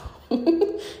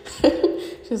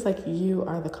 she's like, you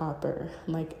are the copper.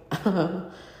 I'm like,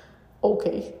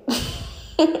 okay.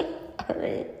 All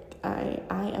right.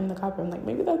 I am the copper. I'm like,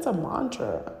 maybe that's a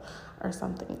mantra or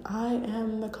something. I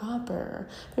am the copper.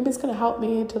 Maybe it's going to help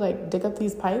me to dig up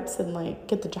these pipes and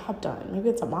get the job done. Maybe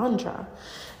it's a mantra.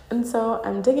 And so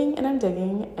I'm digging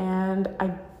and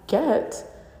I get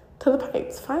to the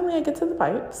pipes. Finally, I get to the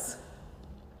pipes.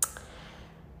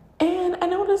 And I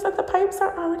notice that the pipes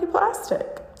are already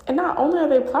plastic. And not only are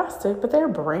they plastic, but they're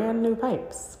brand new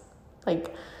pipes. And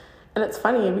it's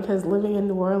funny because living in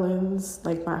New Orleans,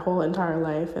 my whole entire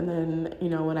life, and then,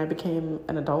 when I became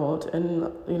an adult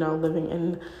and, living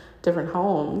in different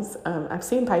homes, I've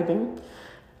seen piping.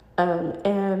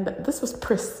 And this was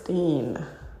pristine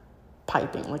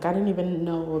piping. I didn't even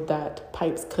know that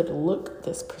pipes could look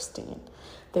this pristine.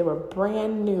 They were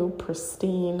brand new,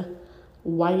 pristine,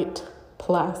 white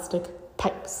plastic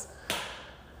pipes.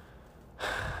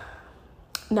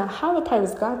 Now, how the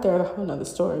pipes got there is a whole nother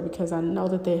story because I know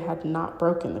that they had not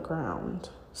broken the ground.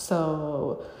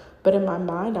 But in my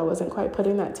mind, I wasn't quite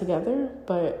putting that together.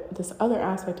 But this other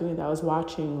aspect of me that I was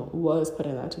watching was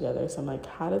putting that together. So I'm like,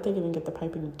 how did they even get the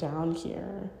piping down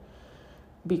here?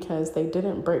 Because they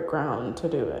didn't break ground to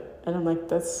do it. And I'm like,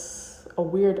 that's a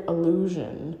weird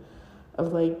illusion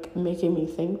of making me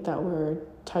think that we're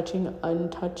touching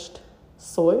untouched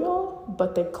soil,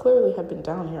 but they clearly have been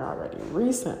down here already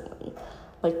recently,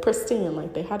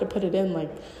 pristine. They had to put it in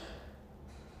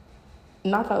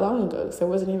not that long ago, so there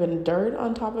wasn't even dirt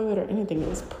on top of it or anything. It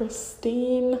was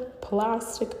pristine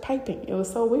plastic piping. It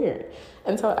was so weird.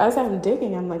 And so as I'm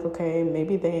digging, I'm like, okay,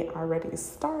 maybe they already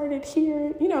started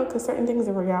here, because certain things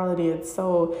in reality, it's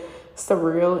so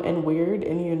surreal and weird,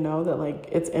 and that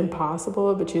it's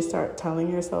impossible, but you start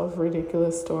telling yourself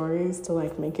ridiculous stories to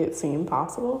make it seem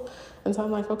possible. And so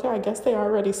I'm like, okay, I guess they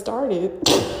already started.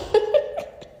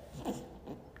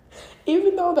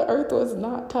 Even though the earth was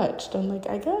not touched, I'm like,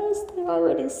 I guess they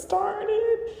already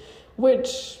started.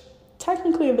 which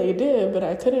technically they did, but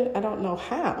I don't know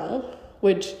how,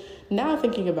 which now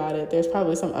thinking about it, there's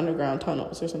probably some underground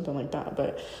tunnels or something like that,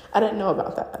 but I didn't know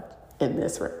about that in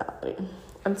this reality.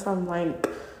 And so I'm like,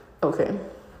 okay.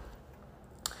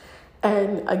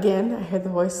 And again, I hear the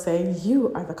voice say,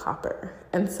 "You are the copper."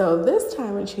 And so this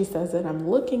time when she says it, I'm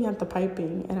looking at the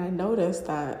piping and I notice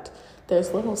that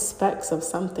there's little specks of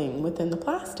something within the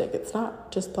plastic. It's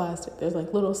not just plastic. There's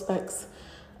like little specks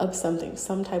of something,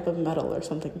 some type of metal or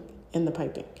something in the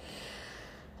piping.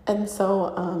 And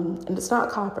so, and it's not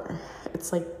copper.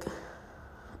 It's like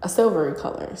a silvery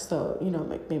color. So, you know,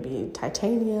 maybe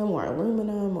titanium or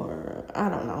aluminum or I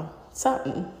don't know,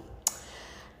 something.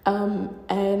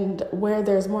 And where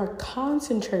there's more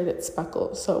concentrated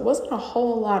speckles. So it wasn't a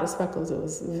whole lot of speckles. It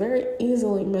was very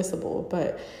easily missable.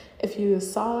 But if you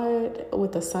saw it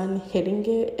with the sun hitting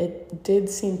it, it did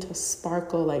seem to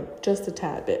sparkle like just a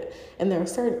tad bit. And there were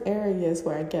certain areas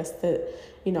where I guess that,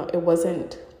 you know, it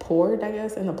wasn't poured, I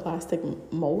guess, in the plastic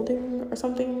molding or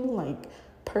something like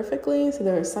perfectly. So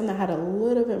there was some that had a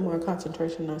little bit more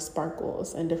concentration of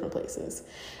sparkles in different places.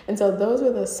 And so those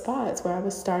were the spots where I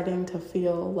was starting to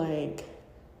feel like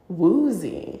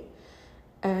woozy.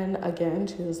 And again,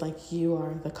 she was like, "You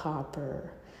are the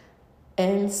copper."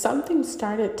 And something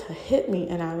started to hit me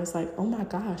and I was like, oh my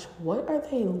gosh, what are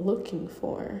they looking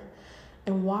for?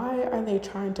 And why are they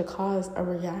trying to cause a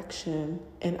reaction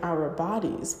in our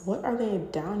bodies? What are they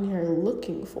down here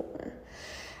looking for?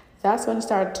 That's when it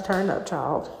started to turn up,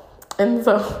 child. And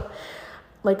so,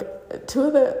 like,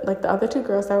 the other two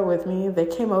girls that were with me, they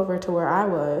came over to where I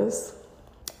was.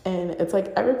 And it's like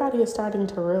everybody is starting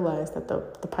to realize that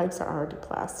the pipes are already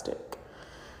plastic.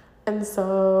 And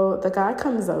so the guy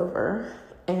comes over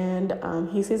and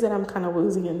he sees that I'm kind of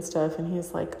woozy and stuff. And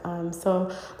he's like,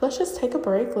 so let's just take a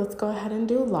break. Let's go ahead and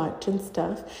do lunch and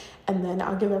stuff. And then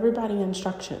I'll give everybody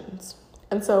instructions.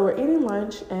 And so we're eating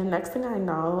lunch. And next thing I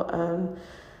know,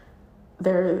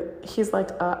 he's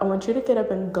like, I want you to get up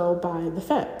and go by the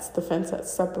fence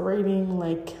that's separating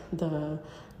like the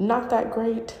not that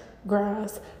great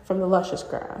grass from the luscious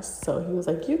grass. So he was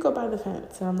like, you go by the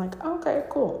fence. And I'm like, okay,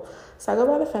 cool. So I go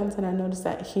by the fence and I noticed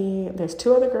that there's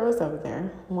two other girls over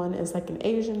there. One is like an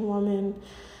Asian woman,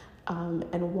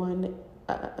 and one,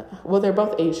 they're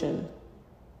both Asian,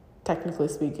 technically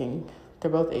speaking. They're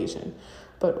both Asian.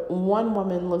 But one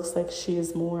woman looks like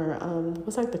she's more,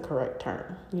 what's like the correct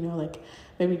term? You know, like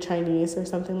maybe Chinese or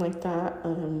something like that.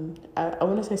 I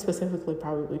want to say specifically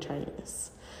probably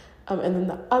Chinese. And then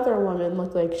the other woman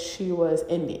looked like she was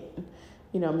Indian,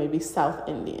 you know, maybe South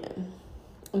Indian.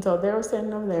 And so they were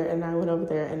sitting over there and I went over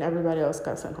there and everybody else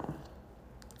got sent home.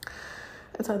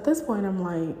 And so at this point, I'm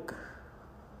like,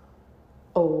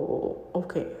 oh,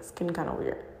 okay, it's getting kind of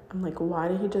weird. I'm like, why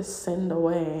did he just send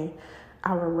away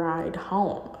our ride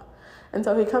home? And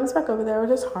so he comes back over there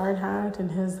with his hard hat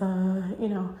and his,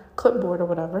 clipboard or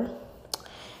whatever.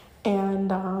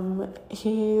 And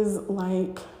he's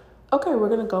like, okay, we're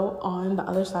going to go on the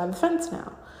other side of the fence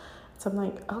now. So I'm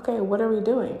like, okay, what are we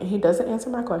doing? And he doesn't answer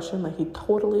my question. Like, he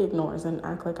totally ignores and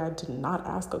act like I did not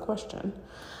ask a question.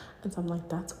 And so I'm like,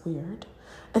 that's weird.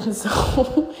 And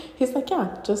so he's like,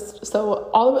 yeah, just so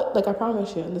all of it, like, I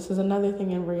promise you, and this is another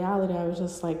thing in reality, I was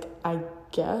just like, I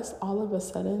guess all of a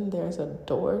sudden there's a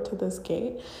door to this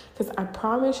gate. Because I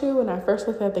promise you, when I first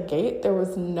looked at the gate, there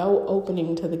was no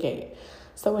opening to the gate.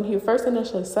 So when he first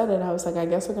initially said it, I was like, I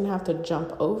guess we're going to have to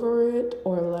jump over it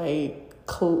or like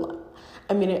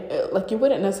like you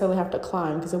wouldn't necessarily have to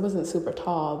climb because it wasn't super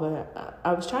tall, but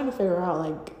I was trying to figure out,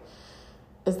 like,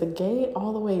 is the gate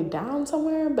all the way down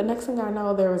somewhere? But next thing I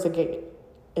know, there was a gate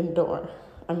on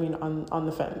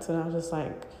the fence. And I was just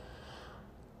like,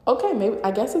 okay, maybe,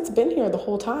 I guess it's been here the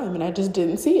whole time and I just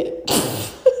didn't see it.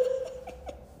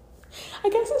 I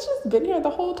guess it's just been here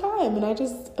the whole time and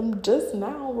I'm just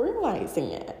now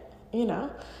realizing it, you know?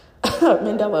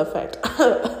 Mandela effect.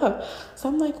 So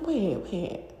I'm like,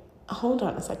 wait, hold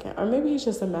on a second. Or maybe he's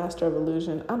just a master of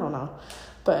illusion. I don't know.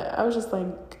 But I was just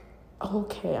like,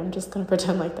 okay, I'm just going to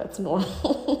pretend like that's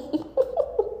normal.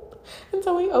 And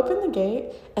so we open the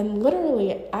gate, and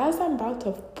literally, as I'm about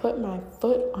to put my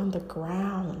foot on the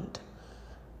ground,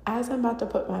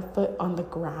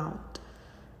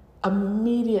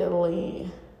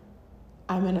 immediately,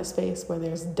 I'm in a space where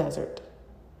there's desert.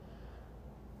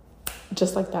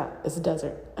 Just like that, it's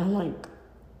desert. And I'm like,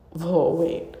 whoa,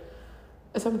 wait.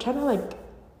 So I'm trying to, like,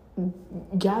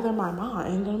 gather my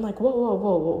mind, and I'm like,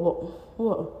 whoa.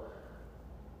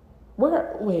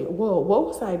 What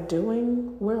was I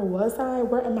doing? Where was I?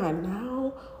 Where am I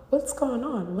now? What's going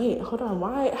on? Wait, hold on.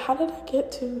 How did I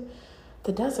get to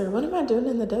The desert. What am I doing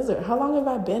in the desert? How long have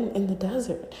I been in the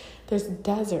desert? There's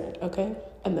desert, okay?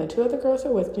 And the two other girls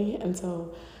are with me. And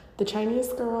so the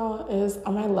Chinese girl is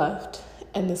on my left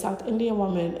and the South Indian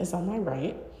woman is on my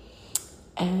right.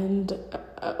 And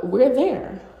we're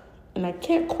there. And I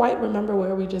can't quite remember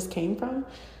where we just came from.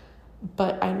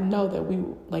 But I know that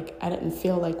I didn't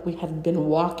feel like we had been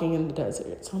walking in the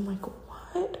desert. So I'm like,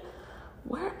 what?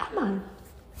 Where am I?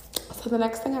 So the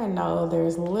next thing I know,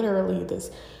 there's literally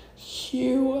this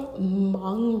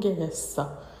humongous,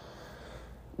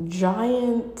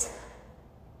 giant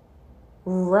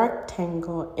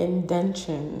rectangle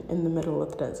indentation in the middle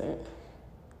of the desert.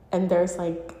 And there's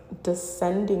like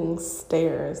descending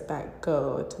stairs that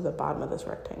go to the bottom of this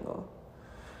rectangle.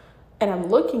 And I'm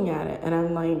looking at it and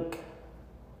I'm like,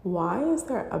 why is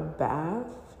there a bath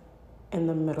in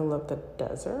the middle of the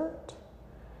desert?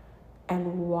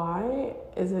 And why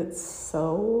is it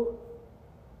so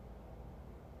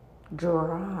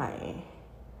dry?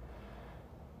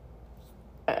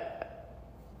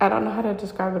 I don't know how to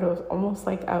describe it. It was almost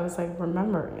like I was like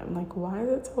remembering. I'm like, why is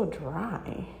it so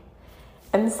dry?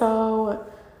 And so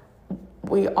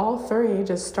we all three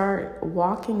just start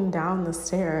walking down the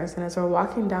stairs. And as we're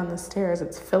walking down the stairs,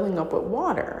 it's filling up with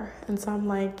water. And so I'm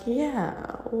like, yeah,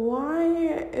 why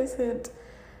is it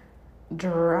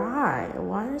dry?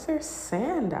 Why is there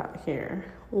sand out here?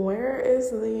 Where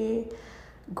is the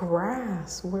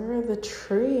grass? Where are the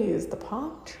trees, the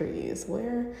palm trees?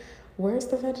 Where's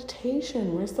the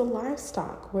vegetation? Where's the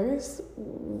livestock?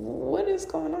 What is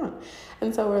going on?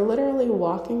 And so we're literally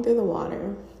walking through the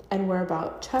water and we're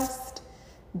about chest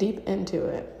deep into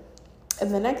it. And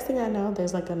the next thing I know,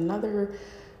 there's like another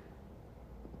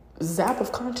zap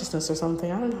of consciousness or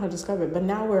something. I don't know how to describe it, but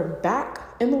now we're back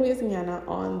in Louisiana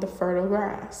on the fertile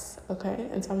grass. Okay.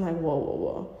 And so I'm like,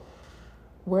 whoa.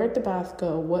 Where'd the bath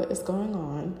go? What is going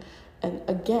on? And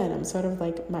again, I'm sort of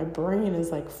like, my brain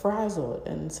is like frazzled.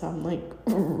 And so I'm like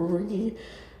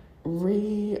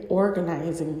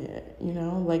reorganizing it,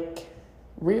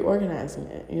 reorganizing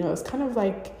it. It's kind of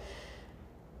like,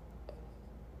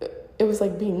 it was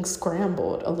like being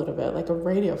scrambled a little bit, like a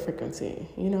radio frequency,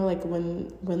 like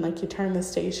when like you turn the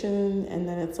station and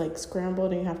then it's like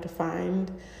scrambled and you have to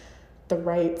find the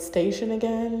right station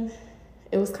again.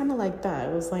 It was kind of like that.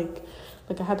 It was like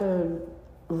I had to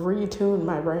retune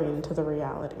my brain to the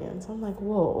reality. And so I'm like,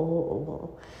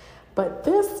 whoa. But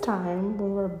this time,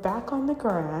 when we're back on the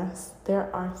grass, there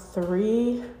are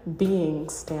 3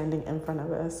 beings standing in front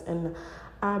of us. And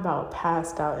I about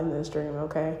passed out in this dream,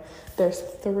 okay? There's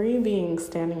 3 beings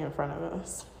standing in front of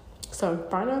us. So in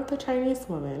front of the Chinese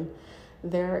woman,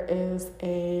 there is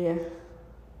a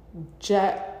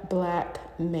jet black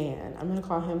man. I'm going to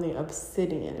call him the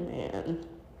Obsidian Man.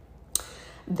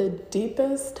 The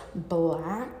deepest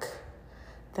black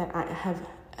that I have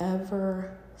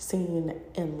ever seen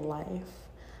in life.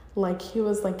 Like he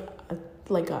was like a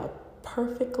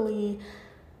perfectly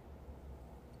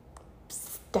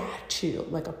statue,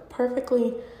 like a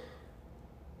perfectly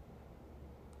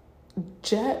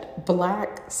jet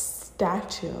black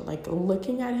statue. Like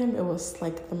looking at him, it was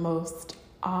like the most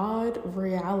odd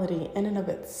reality in and of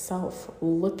itself,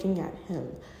 looking at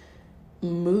him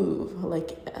move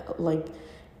like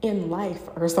in life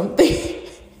or something.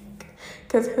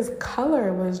 Because his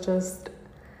color was just,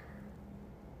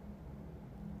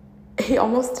 he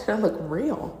almost didn't look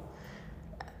real.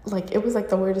 Like it was like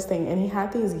the weirdest thing. And he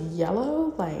had these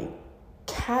yellow like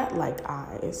cat-like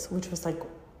eyes, which was like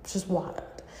just wild.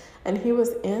 And he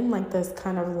was in like this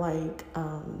kind of like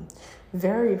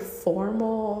very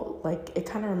formal, like it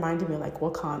kind of reminded me of like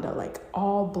Wakanda, like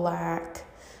all black.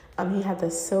 He had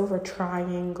this silver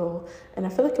triangle, and I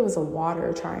feel like it was a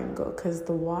water triangle because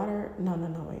the water, no,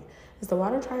 wait. Is the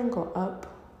water triangle up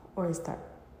wait,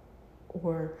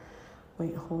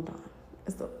 hold on.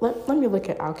 Let me look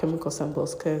at alchemical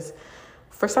symbols because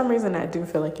for some reason I do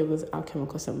feel like it was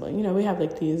alchemical symbol. We have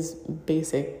like these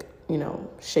basic,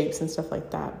 shapes and stuff like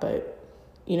that, but,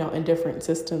 in different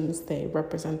systems, they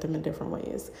represent them in different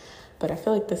ways. But I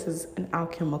feel like this is it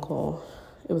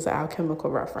was an alchemical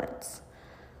reference.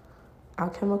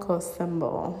 Alchemical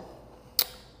symbol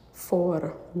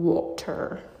for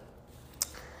water.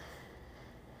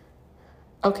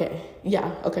 Okay,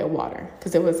 water,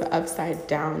 because it was an upside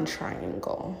down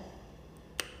triangle.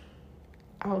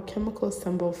 Alchemical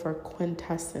symbol for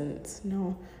quintessence,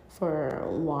 for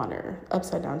water,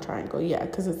 upside down triangle, yeah,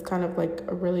 because it's kind of like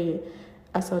a really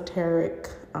esoteric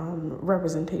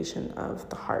representation of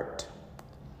the heart.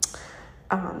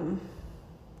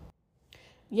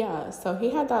 Yeah, so he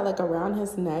had that like around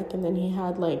his neck, and then he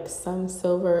had like some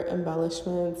silver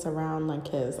embellishments around like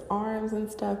his arms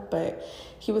and stuff, but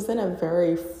he was in a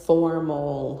very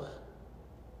formal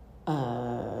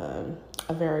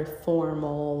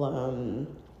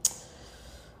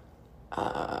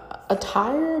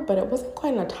attire, but it wasn't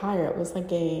quite an attire. It was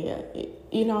like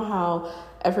you know how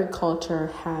every culture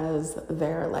has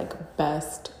their like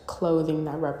best clothing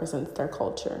that represents their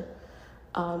culture.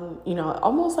 You know,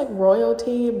 almost like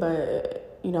royalty,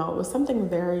 but, you know, it was something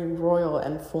very royal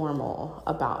and formal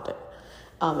about it.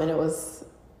 And it was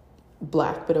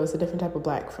black, but it was a different type of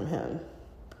black from him.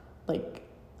 Like,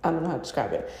 I don't know how to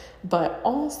describe it. But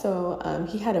also,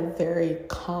 he had a very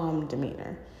calm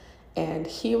demeanor. And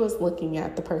he was looking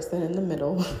at the person in the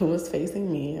middle who was facing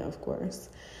me, of course.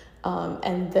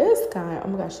 And this guy, oh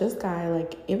my gosh, this guy,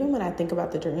 like, even when I think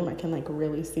about the dream, I can, like,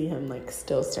 really see him, like,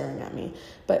 still staring at me.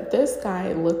 But this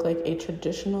guy looked like a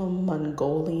traditional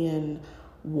Mongolian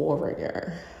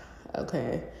warrior,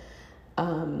 okay?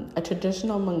 A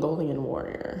traditional Mongolian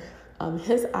warrior.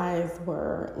 His eyes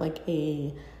were, like,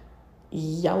 a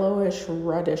yellowish,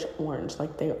 reddish orange.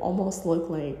 Like, they almost looked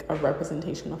like a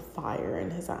representation of fire in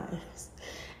his eyes.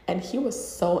 And he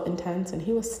was so intense, and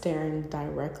he was staring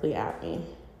directly at me.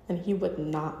 And he would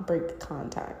not break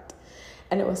contact.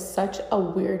 And it was such a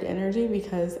weird energy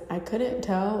because I couldn't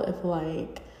tell if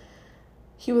like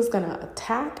he was gonna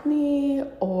attack me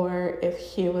or if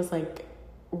he was like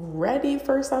ready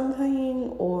for something,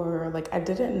 or like I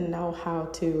didn't know how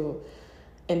to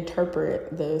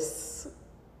interpret this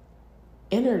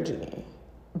energy.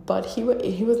 But he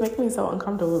was making me so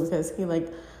uncomfortable because he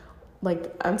like,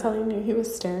 I'm telling you, he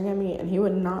was staring at me and he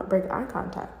would not break eye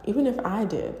contact. Even if I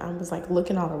did, I was like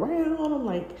looking all around. I'm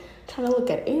like trying to look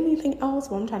at anything else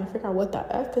while I'm trying to figure out what the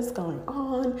F is going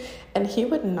on. And he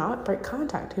would not break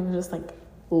contact. He was just like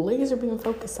laser beam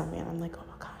focused on me. And I'm like, oh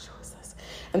my gosh, who is this?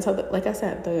 And so, like I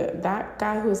said, that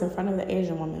guy who was in front of the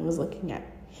Asian woman was looking at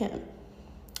him.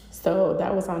 So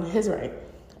that was on his right,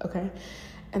 okay?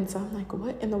 And so I'm like,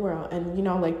 what in the world? And,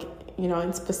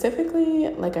 and specifically,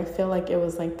 like, I feel like it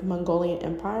was, like, the Mongolian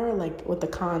Empire, like, with the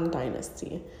Khan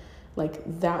dynasty. Like,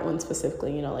 that one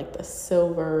specifically, like, the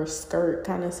silver skirt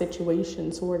kind of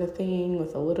situation sort of thing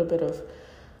with a little bit of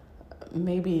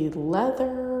maybe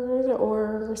leather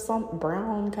or some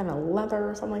brown kind of leather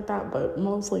or something like that, but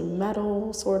mostly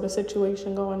metal sort of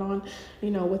situation going on,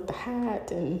 with the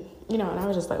hat and, and I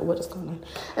was just like, what is going on?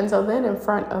 And so then in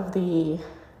front of the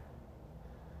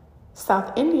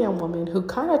South Indian woman who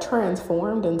kind of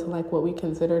transformed into like what we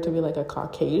consider to be like a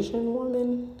Caucasian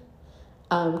woman.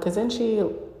 Because then she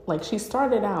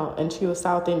started out and she was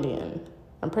South Indian.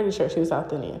 I'm pretty sure she was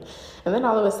South Indian. And then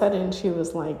all of a sudden she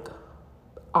was like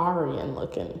Aryan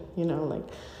looking,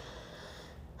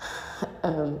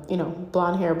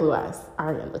 blonde hair, blue eyes,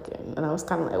 Aryan looking. And I was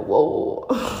kind of like, whoa,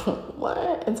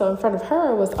 what? And so in front of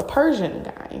her was a Persian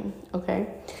guy, okay?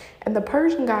 And the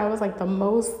Persian guy was like the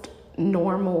most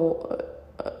normal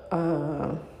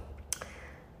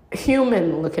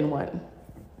human looking one.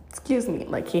 Excuse me.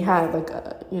 Like he had like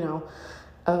a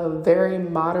very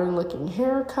modern looking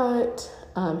haircut.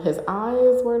 His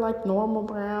eyes were like normal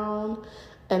brown,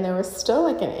 and there was still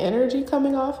like an energy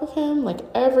coming off of him. Like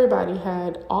everybody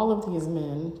had, all of these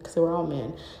men, because they were all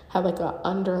men, had like a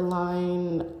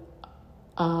underlying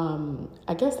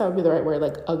I guess that would be the right word,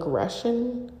 like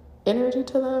aggression energy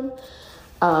to them.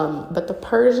 But the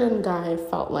Persian guy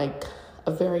felt like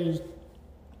a very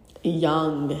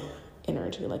young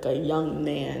energy, like a young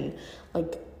man,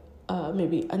 like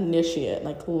maybe initiate,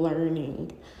 like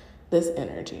learning this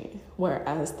energy.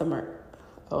 Whereas I was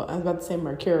about to say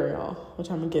mercurial,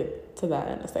 which I'm going to get to that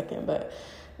in a second, but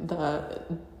the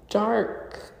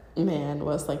dark man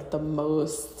was like the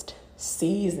most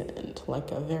seasoned,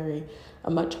 like a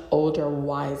much older,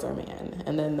 wiser man.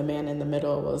 And then the man in the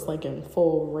middle was like in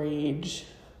full rage.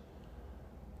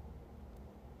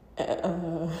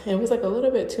 It was like a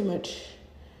little bit too much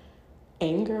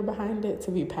anger behind it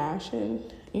to be passion,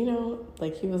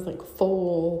 like he was like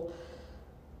full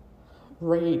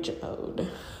rage mode.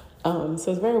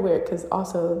 So it's very weird because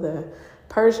also the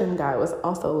Persian guy was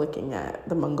also looking at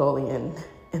the Mongolian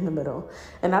in the middle.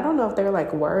 And I don't know if they were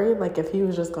like worried, like if he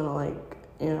was just gonna like,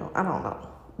 I don't know.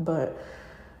 But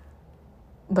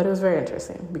it was very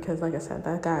interesting because, like I said,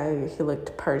 that guy, he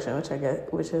looked Persian,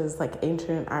 which is like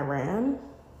ancient Iran.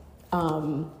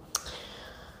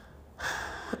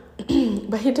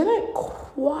 But he didn't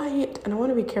quite, and I want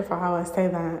to be careful how I say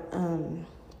that.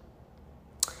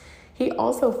 He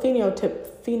also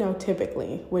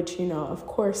phenotypically, which, of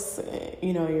course,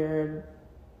 your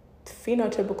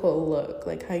phenotypical look,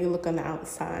 like how you look on the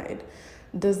outside,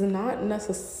 does not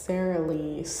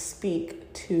necessarily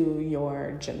speak to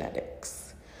your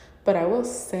genetics. But I will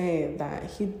say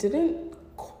that he didn't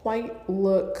quite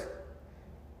look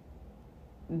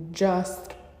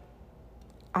just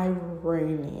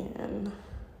Iranian.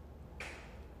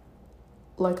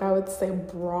 Like, I would say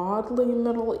broadly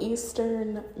Middle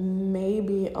Eastern,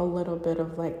 maybe a little bit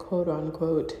of like quote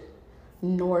unquote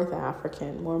North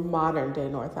African, more modern day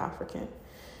North African.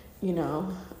 You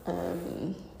know,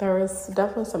 there was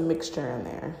definitely some mixture in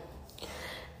there.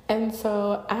 And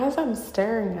so as I'm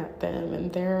staring at them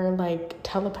and they're like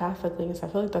telepathically, so I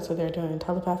feel like that's what they're doing,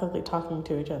 telepathically talking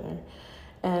to each other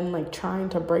and like trying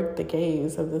to break the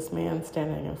gaze of this man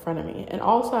standing in front of me. And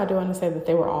also I do want to say that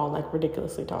they were all like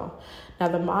ridiculously tall. Now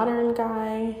the modern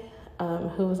guy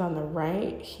who was on the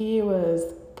right, he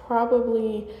was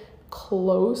probably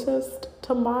closest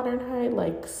to modern height,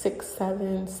 like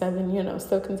 6'7", you know,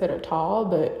 still considered tall,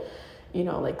 but you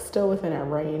know, like still within a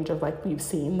range of like we've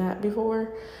seen that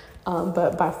before.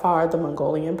 But by far the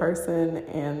Mongolian person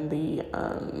and the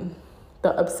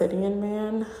Obsidian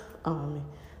man,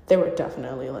 they were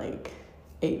definitely like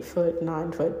 8 foot,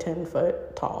 9 foot, 10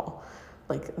 foot tall.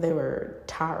 Like they were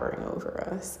towering over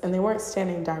us, and they weren't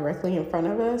standing directly in front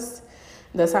of us.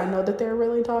 That's how I know that they were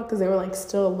really tall, because they were like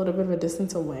still a little bit of a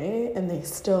distance away, and they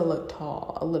still looked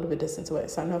tall a little bit distance away.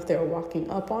 So I know if they were walking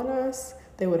up on us,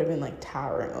 they would have been like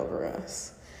towering over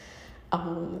us.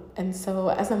 And so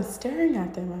as I'm staring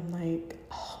at them, I'm like,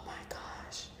 oh my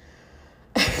gosh.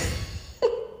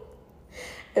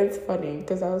 It's funny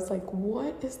because I was like,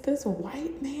 what is this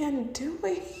white man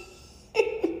doing?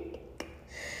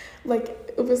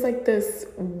 Like, it was like this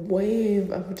wave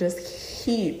of just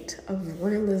heat of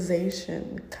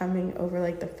realization coming over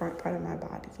like the front part of my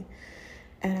body.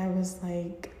 And I was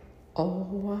like,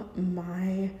 oh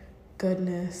my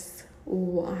goodness,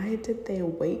 why did they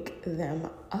wake them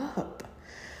up?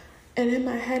 And in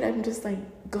my head, I'm just like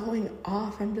going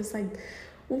off. I'm just like,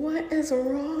 what is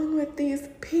wrong with these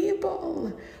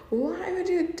people? Why would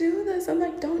you do this? I'm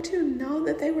like, don't you know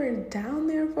that they were down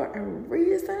there for a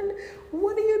reason?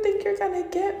 What do you think you're gonna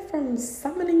get from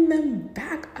summoning them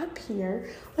back up here?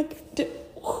 Like,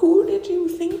 who did you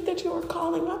think that you were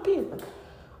calling up here?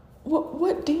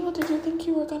 What deal did you think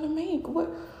you were gonna make? What?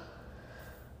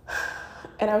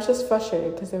 And I was just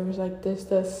frustrated because there was like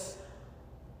this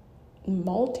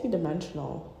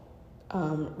multi-dimensional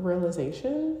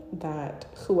realization that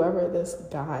whoever this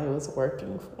guy was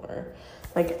working for,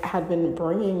 like, had been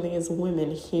bringing these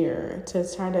women here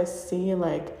to try to see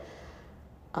like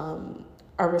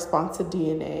a response to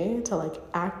DNA to like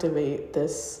activate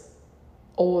this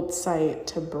old site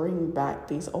to bring back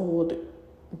these old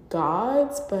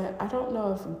gods. But I don't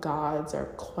know if gods are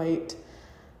quite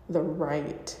the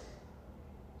right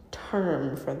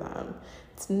term for them.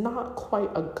 It's not quite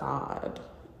a god,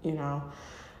 you know.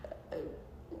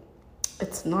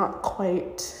 It's not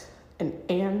quite an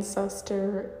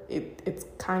ancestor. It's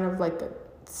kind of like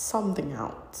something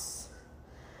else.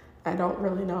 I don't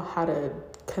really know how to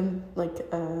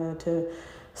to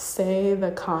say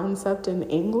the concept in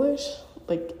English.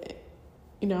 Like,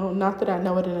 you know, not that I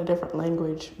know it in a different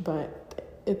language, but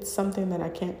it's something that I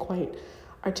can't quite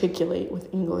articulate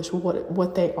with English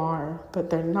what they are. But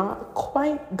they're not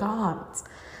quite gods.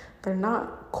 They're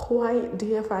not quite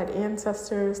deified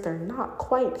ancestors. They're not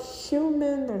quite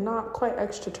human. They're not quite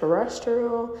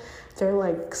extraterrestrial. They're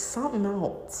like something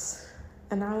else.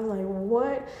 And I was like,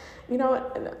 what? You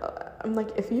know, I'm like,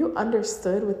 if you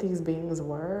understood what these beings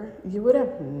were, you would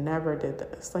have never did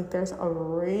this. Like, there's a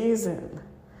reason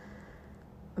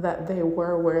that they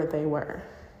were where they were.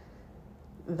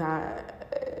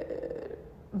 That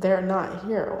they're not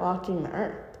here walking the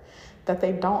earth. That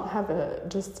they don't have an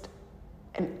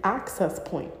access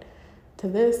point to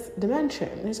this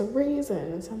dimension. There's a reason.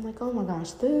 And so I'm like, oh my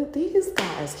gosh, these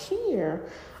guys here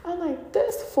are like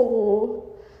this fool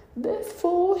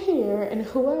here, and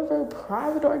whoever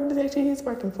private organization he's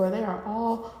working for, they are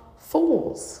all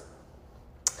fools.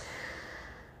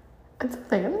 And so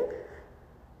then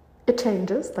it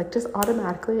changes, like just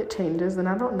automatically it changes. And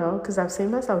I don't know, because I've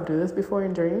seen myself do this before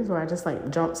in dreams where I just like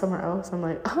jump somewhere else. I'm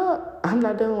like, I'm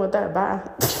not dealing with that, bye.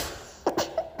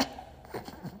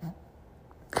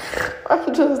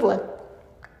 I'm just like,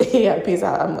 yeah, peace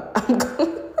out. I'm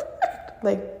gone.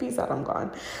 Like, peace out, I'm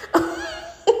gone.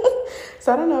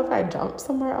 So I don't know if I jumped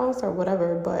somewhere else or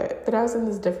whatever, but I was in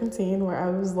this different scene where I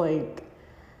was like,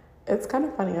 it's kind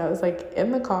of funny. I was like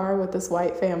in the car with this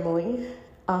white family,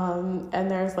 and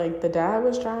there's like the dad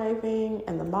was driving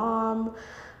and the mom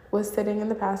was sitting in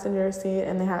the passenger seat,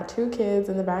 and they had 2 kids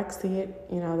in the back seat.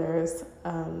 You know, there's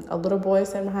a little boy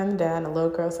sitting behind the dad and a little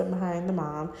girl sitting behind the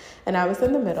mom. And I was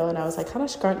in the middle, and I was like kind of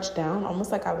scrunched down,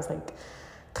 almost like I was like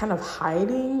kind of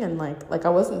hiding, and like I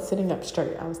wasn't sitting up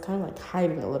straight. I was kind of like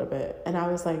hiding a little bit, and I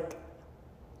was like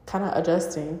kind of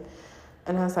adjusting.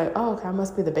 And I was like, oh, okay, I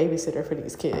must be the babysitter for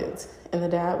these kids. And the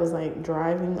dad was like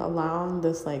driving along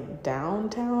this like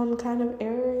downtown kind of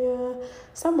area,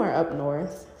 somewhere up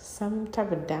north, some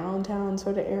type of downtown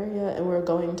sort of area. And we're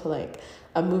going to like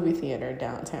a movie theater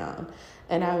downtown.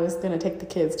 And I was going to take the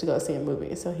kids to go see a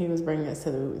movie. So he was bringing us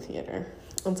to the movie theater.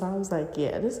 And so I was like,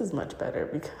 yeah, this is much better,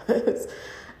 because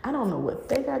I don't know what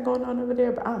they got going on over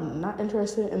there, but I'm not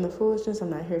interested in the foolishness. I'm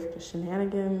not here for the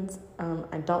shenanigans.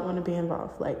 I don't want to be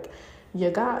involved. Like, you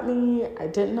got me. I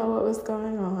didn't know what was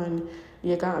going on.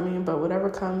 You got me. But whatever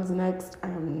comes next, I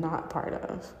am not part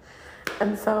of.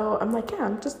 And so I'm like, yeah,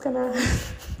 I'm just going to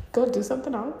go do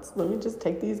something else. Let me just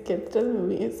take these kids to the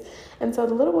movies. And so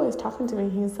the little boy is talking to me.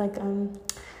 He's like,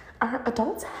 are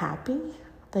adults happy?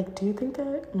 Like, do you think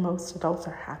that most adults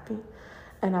are happy?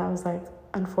 And I was like,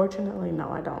 unfortunately, no,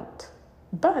 I don't.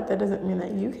 But that doesn't mean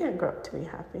that you can't grow up to be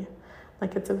happy.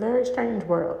 Like, it's a very strange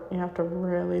world. You have to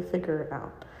really figure it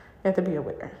out. You have to be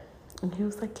aware. And he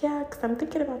was like, yeah, because I'm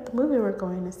thinking about the movie we're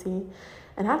going to see,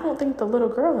 and I don't think the little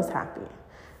girl is happy.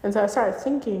 And so I started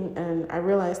thinking, and I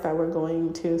realized that we're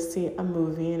going to see a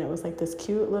movie, and it was like this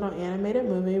cute little animated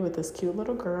movie with this cute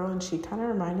little girl, and she kind of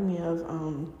reminded me of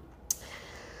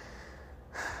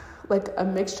like a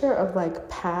mixture of like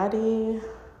Patty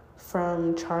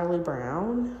from Charlie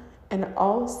Brown, and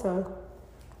also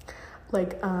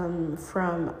like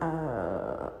from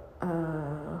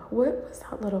what was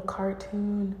that little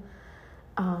cartoon?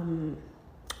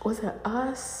 Was it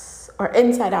Us or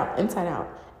Inside Out? Inside Out.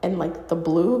 And like the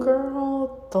blue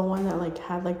girl, the one that like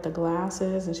had like the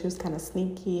glasses, and she was kind of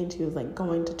sneaky, and she was like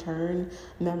going to turn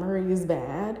memories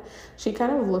bad. She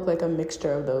kind of looked like a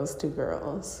mixture of those 2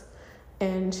 girls.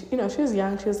 And, you know, she was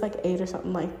young. She was like 8 or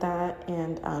something like that.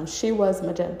 And she was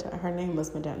Magenta. Her name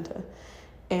was Magenta.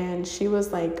 And she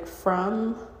was like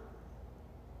from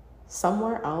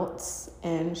somewhere else,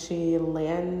 and she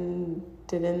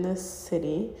landed in this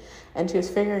city, and she was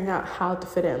figuring out how to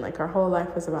fit in. Like, her whole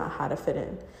life was about how to fit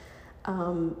in.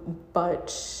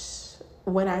 But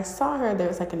when I saw her, there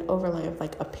was like an overlay of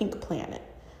like a pink planet,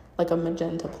 like a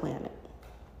magenta planet.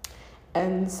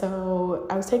 And so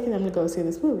I was taking them to go see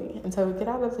this movie. And so we get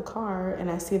out of the car, and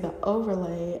I see the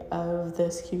overlay of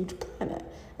this huge planet.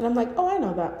 And I'm like, oh, I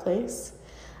know that place.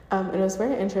 And it was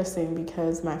very interesting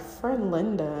because my friend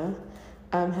Linda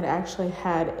had actually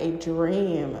had a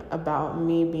dream about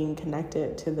me being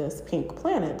connected to this pink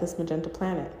planet, this magenta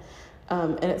planet.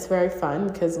 And it's very fun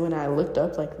because when I looked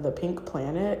up like the pink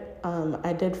planet,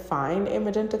 I did find a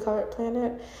magenta colored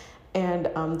planet. And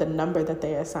the number that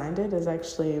they assigned it is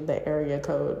actually the area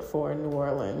code for New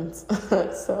Orleans.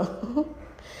 So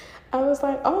I was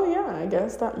like, oh yeah, I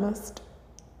guess that must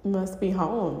be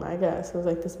home, I guess. It was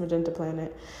like this magenta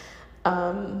planet.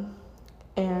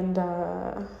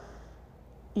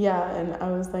 Yeah, and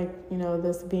I was like, you know,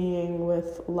 this being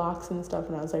with locks and stuff,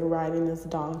 and I was like riding this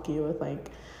donkey with like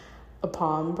a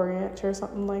palm branch or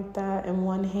something like that in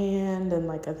one hand, and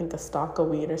like I think a stalk of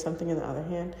weed or something in the other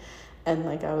hand. And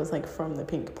like I was like from the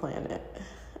pink planet.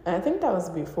 And I think that was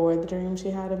before the dream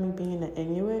she had of me being an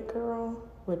Inuit girl,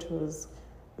 which was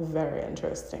very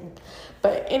interesting.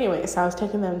 But anyway, so I was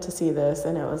taking them to see this,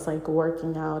 and it was like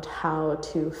working out how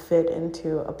to fit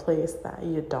into a place that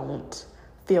you don't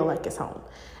feel like it's home.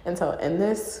 And so in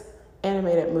this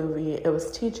animated movie, it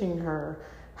was teaching her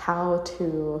how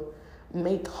to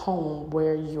make home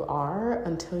where you are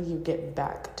until you get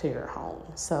back to your home.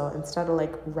 So instead of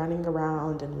like running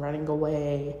around and running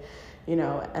away, you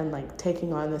know, and like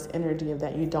taking on this energy of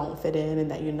that you don't fit in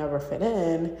and that you never fit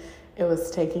in, it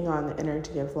was taking on the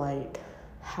energy of like,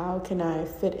 how can I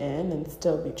fit in and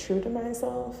still be true to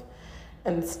myself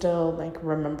and still like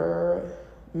remember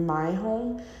my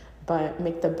home, but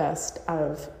make the best out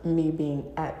of me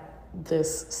being at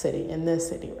this city, in this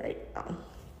city right now.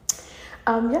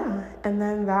 Yeah, and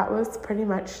then that was pretty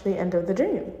much the end of the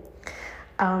dream.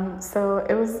 So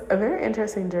it was a very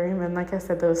interesting dream, and like I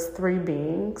said, those 3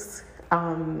 beings.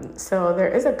 So there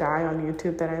is a guy on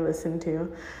YouTube that I listen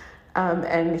to,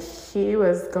 and he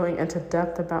was going into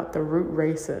depth about the root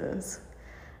races.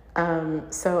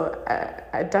 So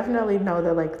I definitely know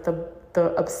that like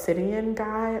the obsidian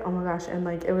guy, oh my gosh, and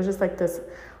like it was just like this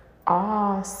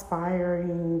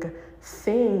awe-inspiring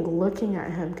thing looking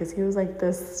at him, because he was like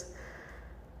this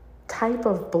type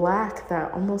of black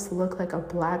that almost looked like a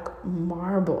black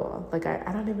marble. Like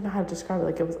I don't even know how to describe it.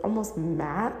 Like it was almost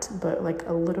matte, but like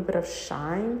a little bit of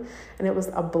shine. And it was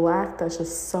a black that's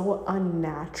just so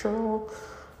unnatural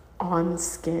on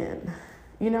skin,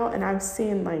 you know? And I've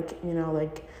seen like, you know,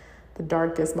 like the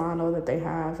darkest model that they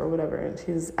have or whatever, and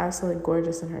she's absolutely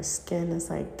gorgeous, and her skin is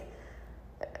like,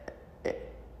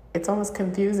 it's almost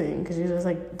confusing because you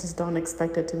just don't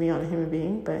expect it to be on a human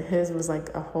being. But his was like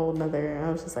a whole nother, I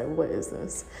was just like, what is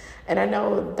this? And I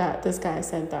know that this guy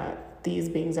said that these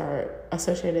beings are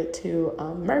associated to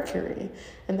Mercury,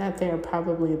 and that they are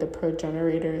probably the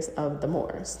progenitors of the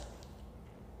Moors,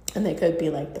 and they could be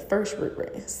like the first root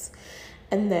race.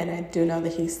 And then I do know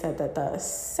that he said that the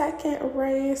second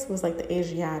race was like the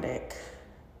Asiatic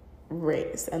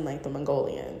race and like the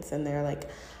Mongolians, and they're like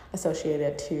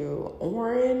associated to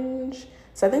orange.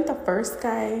 So I think the first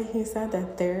guy, he said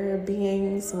that their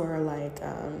beings were like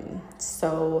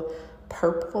so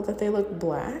purple that they look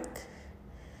black.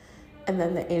 And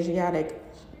then the Asiatic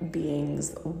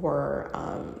beings were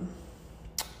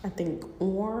I think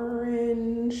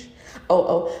orange.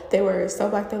 They were so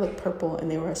black they looked purple, and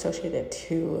they were associated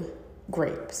to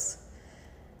grapes.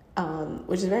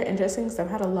 Which is very interesting because I've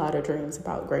had a lot of dreams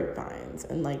about grapevines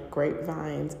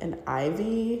and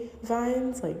ivy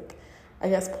vines, like I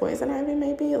guess poison ivy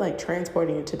maybe, like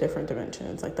transporting you to different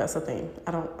dimensions. Like that's a thing.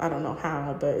 I don't know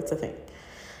how, but it's a thing.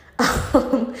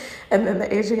 And then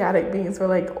the Asiatic beings were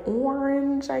like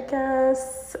orange, I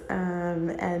guess,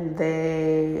 and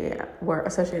they were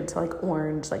associated to like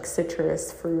orange, like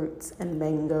citrus fruits and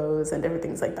mangoes and different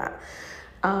things like that.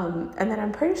 And then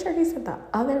I'm pretty sure he said the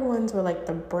other ones were like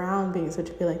the brown beings, which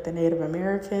would be like the Native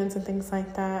Americans and things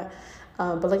like that.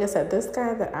 But like I said, this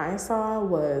guy that I saw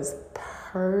was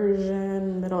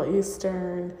Persian, Middle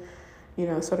Eastern, you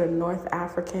know, sort of North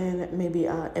African, maybe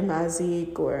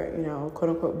Amazigh, or, you know, quote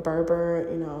unquote Berber,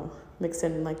 you know, mixed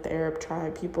in like the Arab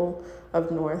tribe people of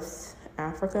North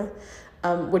Africa,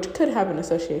 which could have an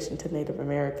association to Native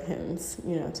Americans,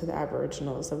 you know, to the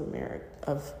Aboriginals of America,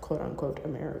 of quote unquote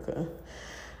America.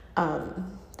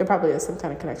 There probably is some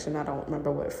kind of connection. I don't remember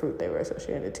what fruit they were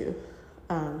associated to.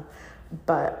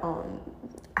 But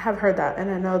I have heard that.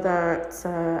 And I know that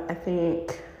I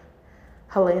think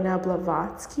Helena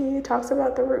Blavatsky talks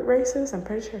about the root races. I'm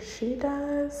pretty sure she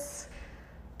does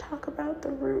talk about the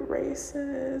root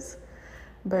races.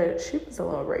 But she was a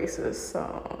little racist,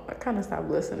 so I kind of stopped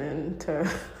but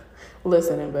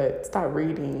stopped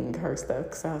reading her stuff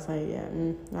because I was like, yeah,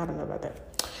 I don't know about that.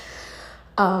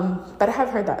 But I have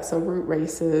heard that. So root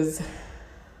races,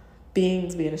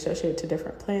 beings being associated to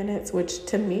different planets, which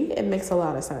to me, it makes a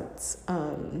lot of sense.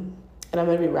 And I'm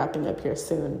going to be wrapping up here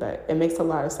soon, but it makes a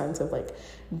lot of sense of like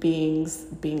beings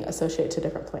being associated to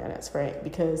different planets, right?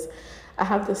 Because I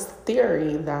have this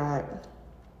theory that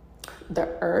the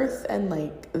earth and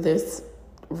like this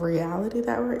reality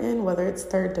that we're in, whether it's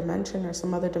third dimension or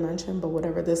some other dimension, but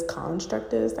whatever this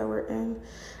construct is that we're in,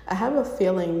 I have a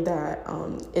feeling that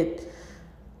it,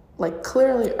 like,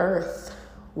 clearly Earth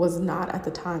was not at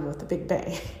the time of the Big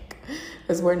Bang,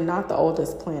 because we're not the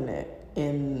oldest planet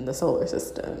in the solar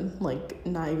system, like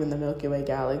not even the Milky Way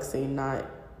galaxy, not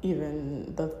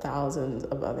even the thousands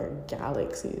of other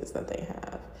galaxies that they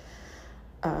have.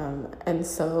 And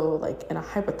so, like, in a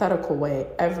hypothetical way,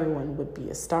 everyone would be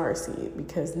a starseed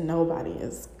because nobody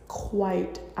is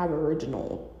quite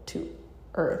aboriginal to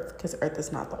Earth, because Earth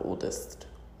is not the oldest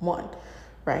one,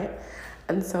 right?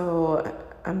 And so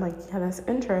I'm like, yeah, that's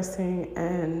interesting.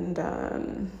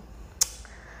 And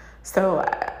so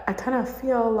I kind of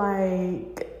feel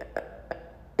like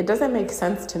it doesn't make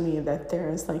sense to me that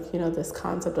there's like, you know, this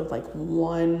concept of like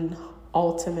one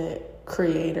ultimate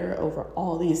creator over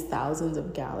all these thousands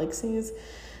of galaxies,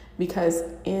 because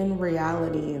in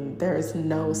reality there is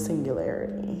no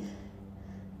singularity.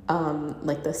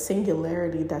 Like the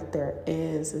singularity that there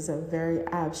is a very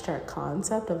abstract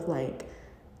concept of like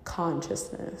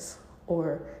consciousness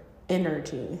or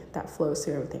energy that flows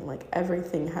through everything. Like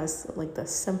everything has like the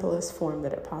simplest form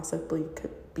that it possibly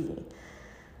could be,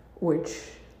 which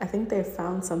I think they've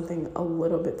found something a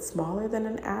little bit smaller than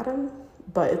an atom,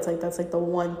 but it's like that's like the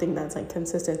one thing that's like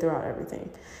consistent throughout everything.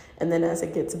 And then as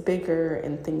it gets bigger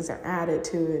and things are added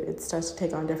to it, it starts to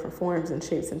take on different forms and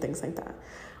shapes and things like that.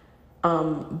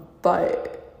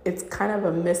 But it's kind of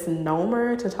a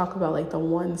misnomer to talk about like the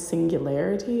one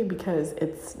singularity, because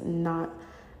it's not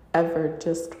ever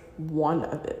just one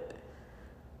of it.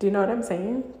 Do you know what I'm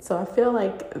saying? So I feel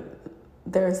like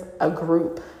there's a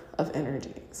group of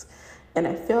energies, and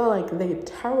I feel like they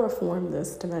terraform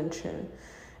this dimension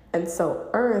And so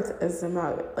Earth is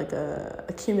about like a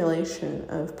accumulation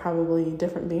of probably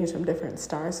different beings from different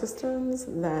star systems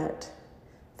that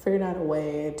figured out a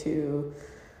way to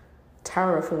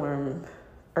terraform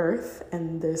Earth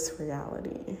and this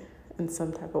reality in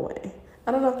some type of way.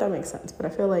 I don't know if that makes sense, but I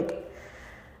feel like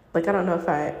I don't know if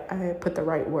I put the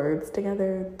right words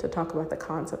together to talk about the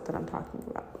concept that I'm talking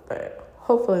about, but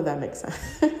hopefully that makes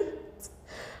sense.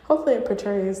 Hopefully it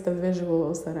portrays the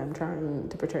visuals that I'm trying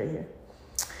to portray here.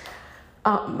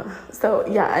 So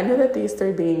yeah, I knew that these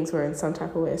three beings were in some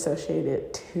type of way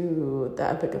associated to the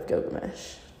Epic of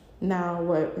Gilgamesh. Now,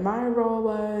 what my role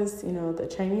was, the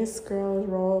Chinese girl's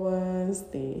role was,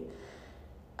 the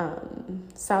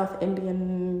South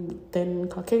Indian, then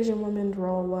Caucasian woman's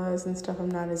role was and stuff, I'm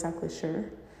not exactly sure.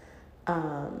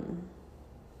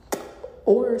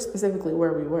 Or specifically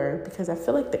where we were, because I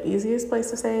feel like the easiest place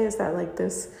to say is that like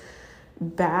this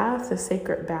bath, the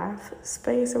sacred bath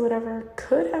space or whatever,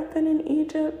 could have been in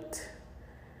Egypt.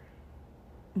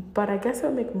 But I guess it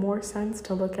would make more sense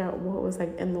to look at what was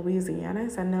like in Louisiana.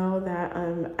 So I know that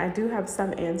I do have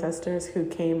some ancestors who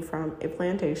came from a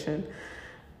plantation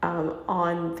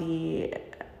on the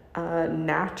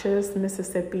Natchez,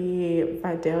 Mississippi,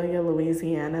 Vidalia,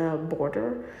 Louisiana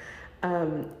border.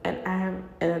 And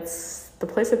it's the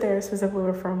place that they specifically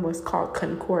were from was called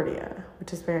Concordia,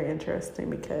 which is very interesting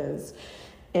because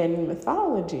in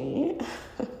mythology,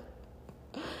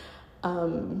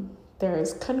 there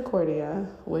is Concordia,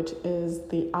 which is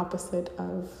the opposite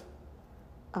of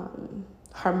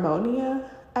Harmonia,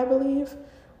 I believe,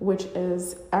 which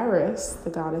is Eris, the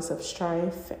goddess of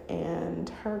strife, and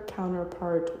her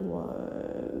counterpart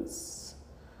was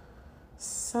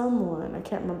someone, I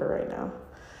can't remember right now.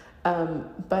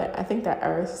 But I think that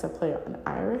Eris is a play on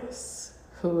Iris,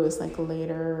 who was like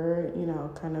later,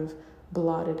 kind of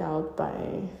blotted out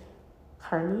by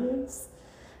Hermes.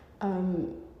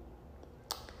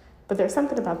 But there's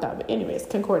something about that. But anyways,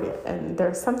 Concordia. And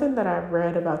there's something that I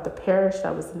read about the parish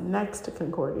that was next to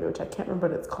Concordia, which I can't remember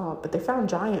what it's called, but they found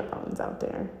giant bones out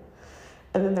there.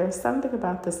 And then there's something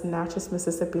about this Natchez,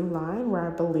 Mississippi line where I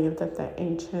believe that the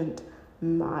ancient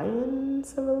Mayan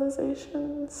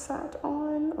civilization sat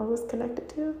on or was connected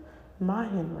to.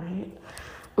 Mayan, right?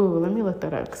 Ooh, let me look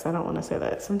that up because I don't want to say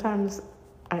that. Sometimes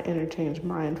I interchange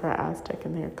Mayan for Aztec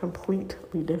and they're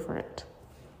completely different.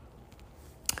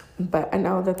 But I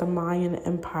know that the Mayan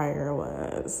Empire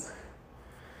was,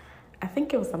 I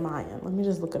think it was the Mayan. Let me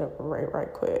just look it up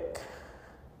right quick.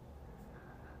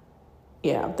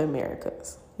 Yeah, the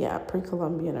Americas. Yeah,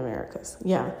 pre-Columbian Americas.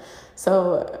 Yeah.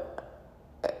 So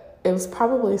it was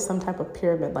probably some type of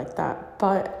pyramid like that.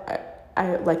 But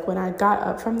I like when I got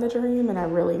up from the dream and I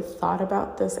really thought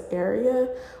about this area,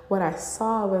 what I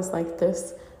saw was like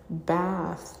this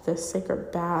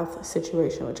sacred bath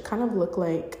situation, which kind of looked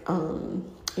like,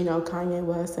 Kanye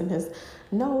West and his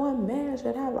 "no one man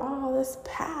should have all this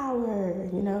power,"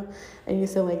 and you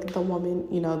see like the woman,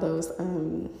 those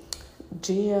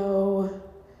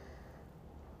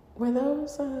were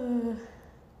those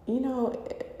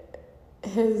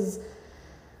his,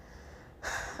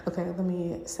 okay, let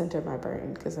me center my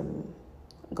brain because I'm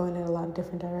going in a lot of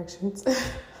different directions.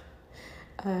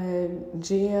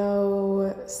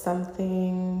 Geo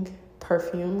something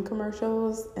perfume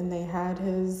commercials, and they had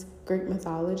his Greek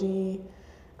mythology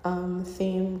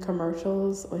theme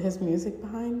commercials with his music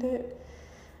behind it.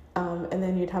 And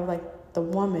then you'd have like the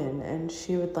woman, and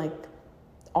she would like,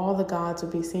 all the gods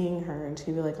would be seeing her, and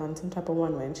she'd be like on some type of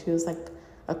one way, and she was like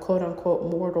a quote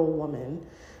unquote mortal woman.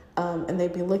 And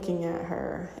they'd be looking at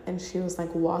her, and she was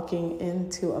like walking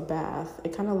into a bath.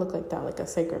 It kind of looked like that, like a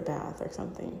sacred bath or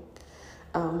something.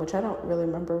 Which I don't really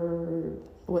remember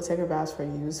what sacred baths were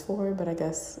used for, but I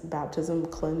guess baptism,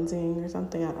 cleansing or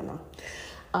something, I don't know.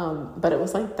 But it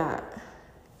was like that.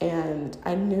 And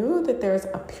I knew that there's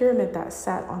a pyramid that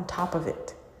sat on top of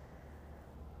it.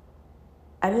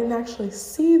 I didn't actually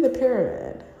see the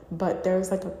pyramid, but there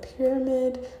was like a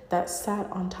pyramid that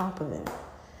sat on top of it.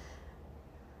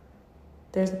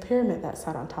 There's a pyramid that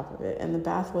sat on top of it, and the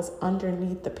bath was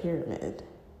underneath the pyramid.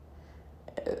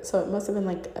 So it must have been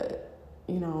like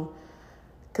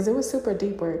because it was super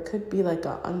deep where it could be like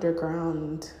an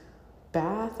underground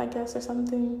bath, I guess, or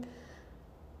something.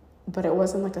 But it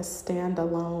wasn't like a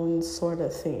standalone sort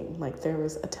of thing. Like there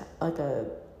was a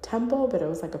temple, but it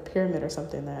was like a pyramid or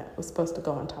something that was supposed to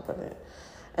go on top of it.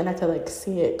 And I could like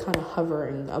see it kind of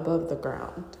hovering above the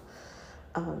ground.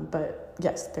 But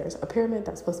yes, there's a pyramid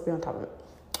that's supposed to be on top of it.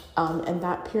 And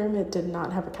that pyramid did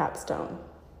not have a capstone.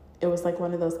 It was like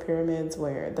one of those pyramids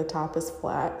where the top is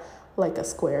flat, like a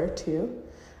square too.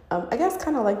 I guess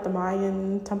kind of like the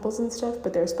Mayan temples and stuff,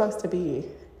 but they're supposed to be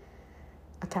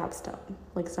a capstone.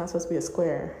 Like, it's not supposed to be a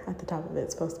square at the top of it.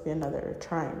 It's supposed to be another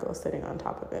triangle sitting on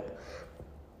top of it.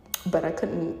 But I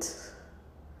couldn't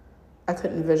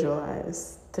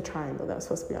visualize the triangle that was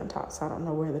supposed to be on top, so I don't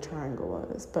know where the triangle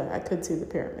was, but I could see the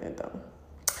pyramid though.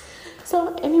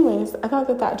 So anyways, I thought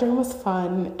that dream was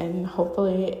fun, and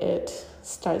hopefully it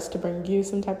starts to bring you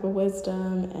some type of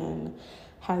wisdom and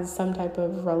has some type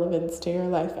of relevance to your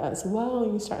life as well.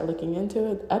 You start looking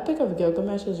into it. Epic of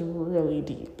Gilgamesh is really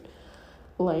deep.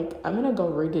 Like, I'm gonna go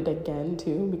read it again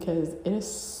too, because it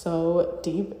is so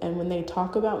deep. And when I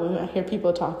hear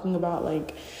people talking about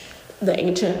like the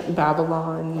ancient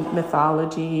Babylon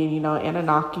mythology,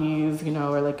 Anunnakis,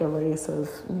 or like a race of,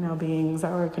 beings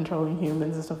that were controlling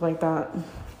humans and stuff like that.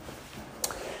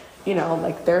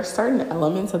 Like, there are certain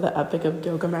elements of the Epic of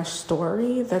Gilgamesh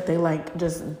story that they like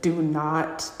just do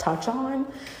not touch on,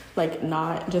 like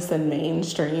not just in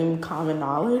mainstream common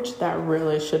knowledge that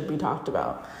really should be talked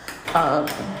about.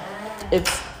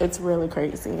 It's really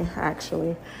crazy,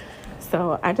 actually.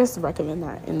 So I just recommend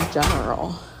that in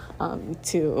general,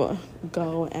 to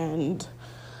go and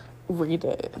read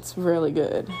it. It's really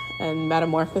good. And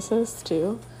Metamorphosis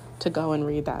too, to go and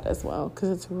read that as well, because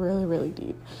it's really, really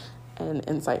deep and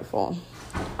insightful.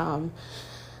 And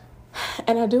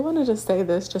I do want to just say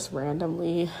this just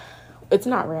randomly. It's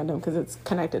not random because it's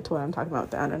connected to what I'm talking about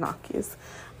with the Anunnakis.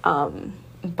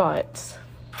 But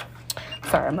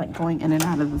sorry, I'm like going in and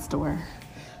out of the store.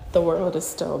 The world is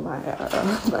still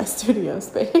my studio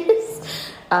space.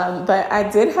 But I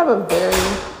did have a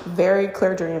very, very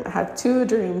clear dream. I had two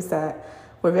dreams that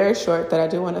were very short that I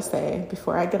do want to say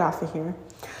before I get off of here.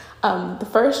 The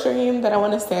first dream that I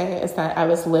want to say is that I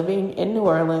was living in New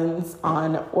Orleans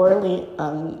on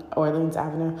Orleans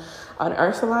Avenue, on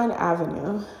Ursuline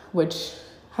Avenue, which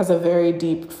has a very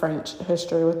deep French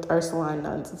history with Ursuline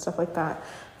nuns and stuff like that.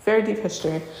 Very deep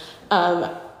history.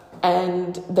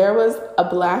 And there was a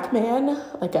black man,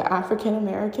 like an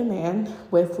African-American man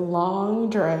with long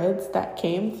dreads that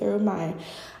came through my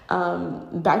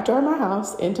back door of my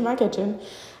house into my kitchen.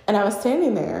 And I was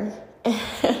standing there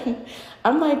and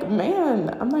I'm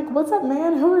like, what's up,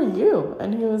 man? Who are you?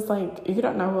 And he was like, you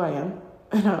don't know who I am?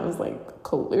 And I was like,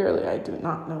 clearly I do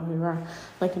not know who you are.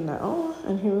 Like, no.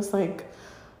 And he was like,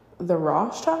 the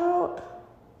Rothschild?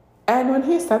 And when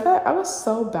he said that, I was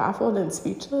so baffled and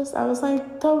speechless. I was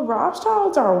like, the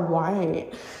Rothschilds are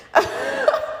white.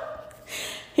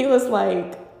 He was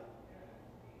like,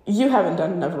 you haven't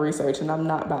done enough research and I'm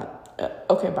not about,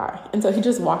 okay, bye. And so he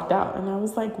just walked out and I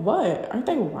was like, what? Aren't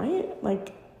they white?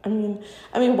 Like, I mean,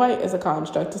 white is a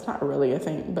construct. It's not really a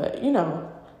thing, but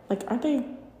like, aren't they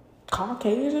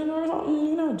Caucasian or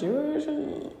something, Jewish?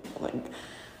 And like,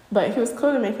 but he was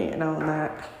clearly making it known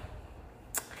that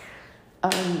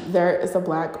there is a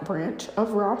black branch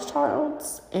of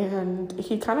Rothschilds, and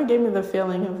he kind of gave me the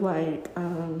feeling of like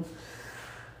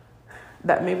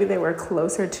that maybe they were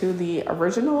closer to the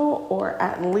original, or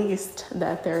at least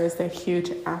that there is a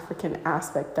huge African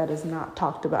aspect that is not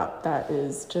talked about, that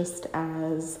is just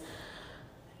as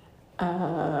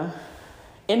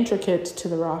intricate to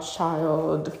the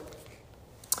Rothschild.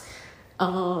 I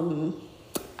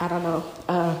don't know,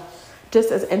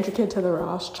 just as intricate to the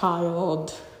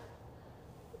Rothschild,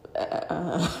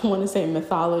 I want to say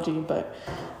mythology, but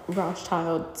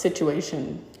Rothschild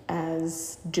situation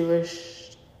as Jewish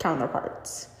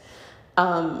counterparts.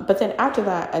 But then after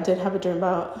that, I did have a dream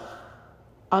about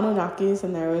Anunnakis,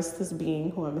 and there was this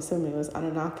being who I'm assuming was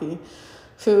Anunnaki,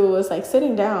 who was like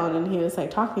sitting down and he was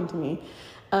like talking to me,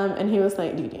 and he was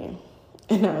like, Dee.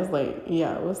 And I was like,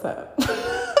 yeah, what's that?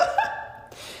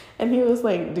 And he was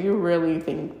like, do you really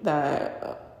think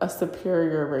that a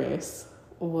superior race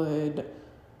would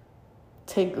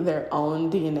take their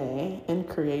own DNA and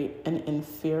create an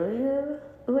inferior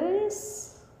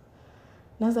race?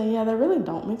 And I was like, yeah, that really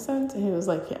don't make sense. And he was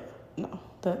like, yeah, no,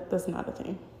 that's not a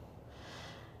thing.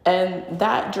 And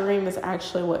that dream is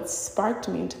actually what sparked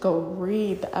me to go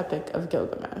read the Epic of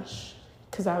Gilgamesh.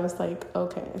 Because I was like,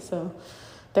 okay, so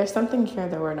there's something here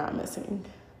that we're not missing.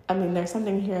 There's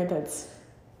something here that's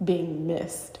being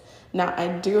missed. Now, I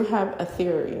do have a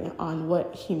theory on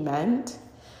what he meant.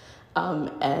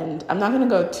 And I'm not going to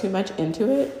go too much into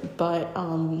it, but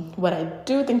what I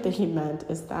do think that he meant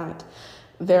is that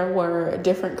there were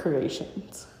different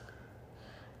creations.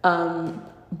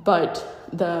 But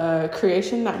the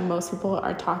creation that most people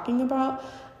are talking about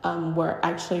were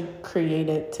actually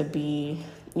created to be,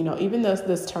 even though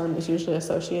this term is usually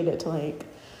associated to like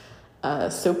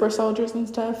super soldiers and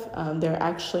stuff, they're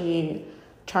actually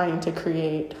trying to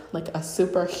create like a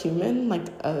superhuman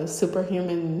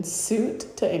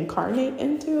suit to incarnate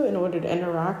into in order to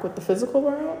interact with the physical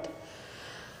world.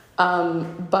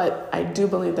 But I do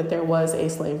believe that there was a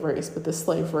slave race, but the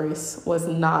slave race was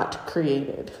not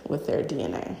created with their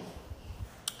DNA.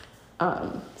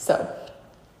 So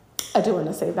I do want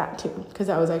to say that too, because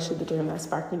that was actually the dream that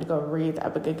sparked me to go read the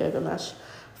Epic of Gilgamesh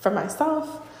for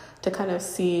myself, to kind of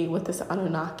see what this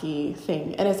Anunnaki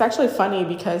thing. And it's actually funny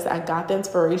because I got the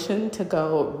inspiration to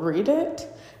go read it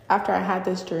after I had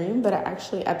this dream, but I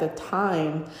actually at the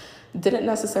time didn't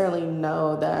necessarily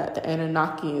know that the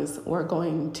Anunnakis were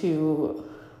going to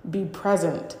be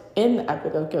present in the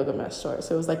Epic of Gilgamesh story.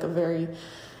 So it was like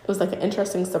an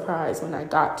interesting surprise when I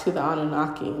got to the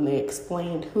Anunnaki and they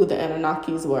explained who the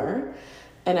Anunnakis were.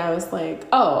 And I was like,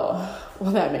 oh,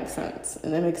 well, that makes sense.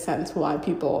 And it makes sense why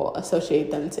people associate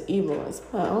them to evil as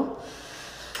well.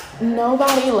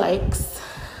 Nobody likes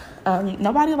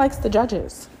the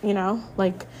judges,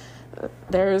 like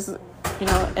there's,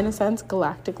 in a sense,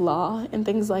 galactic law and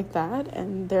things like that.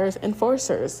 And there's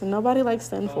enforcers. Nobody likes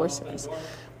the enforcers.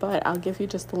 But I'll give you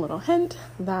just a little hint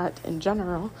that in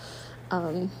general,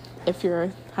 if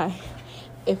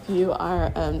you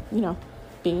are,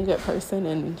 being a good person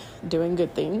and doing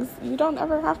good things, you don't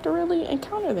ever have to really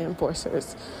encounter the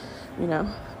enforcers,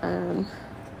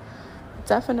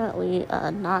 definitely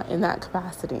not in that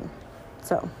capacity.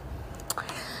 So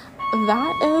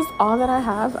that is all that I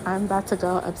have. I'm about to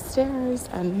go upstairs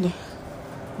and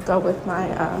go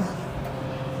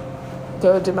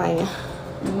do my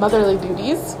motherly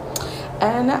duties,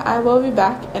 and I will be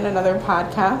back in another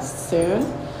podcast soon.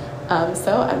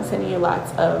 So I'm sending you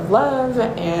lots of love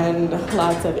and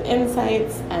lots of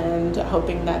insights, and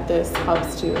hoping that this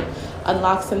helps to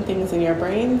unlock some things in your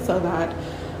brain so that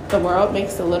the world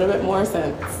makes a little bit more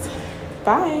sense.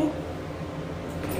 Bye.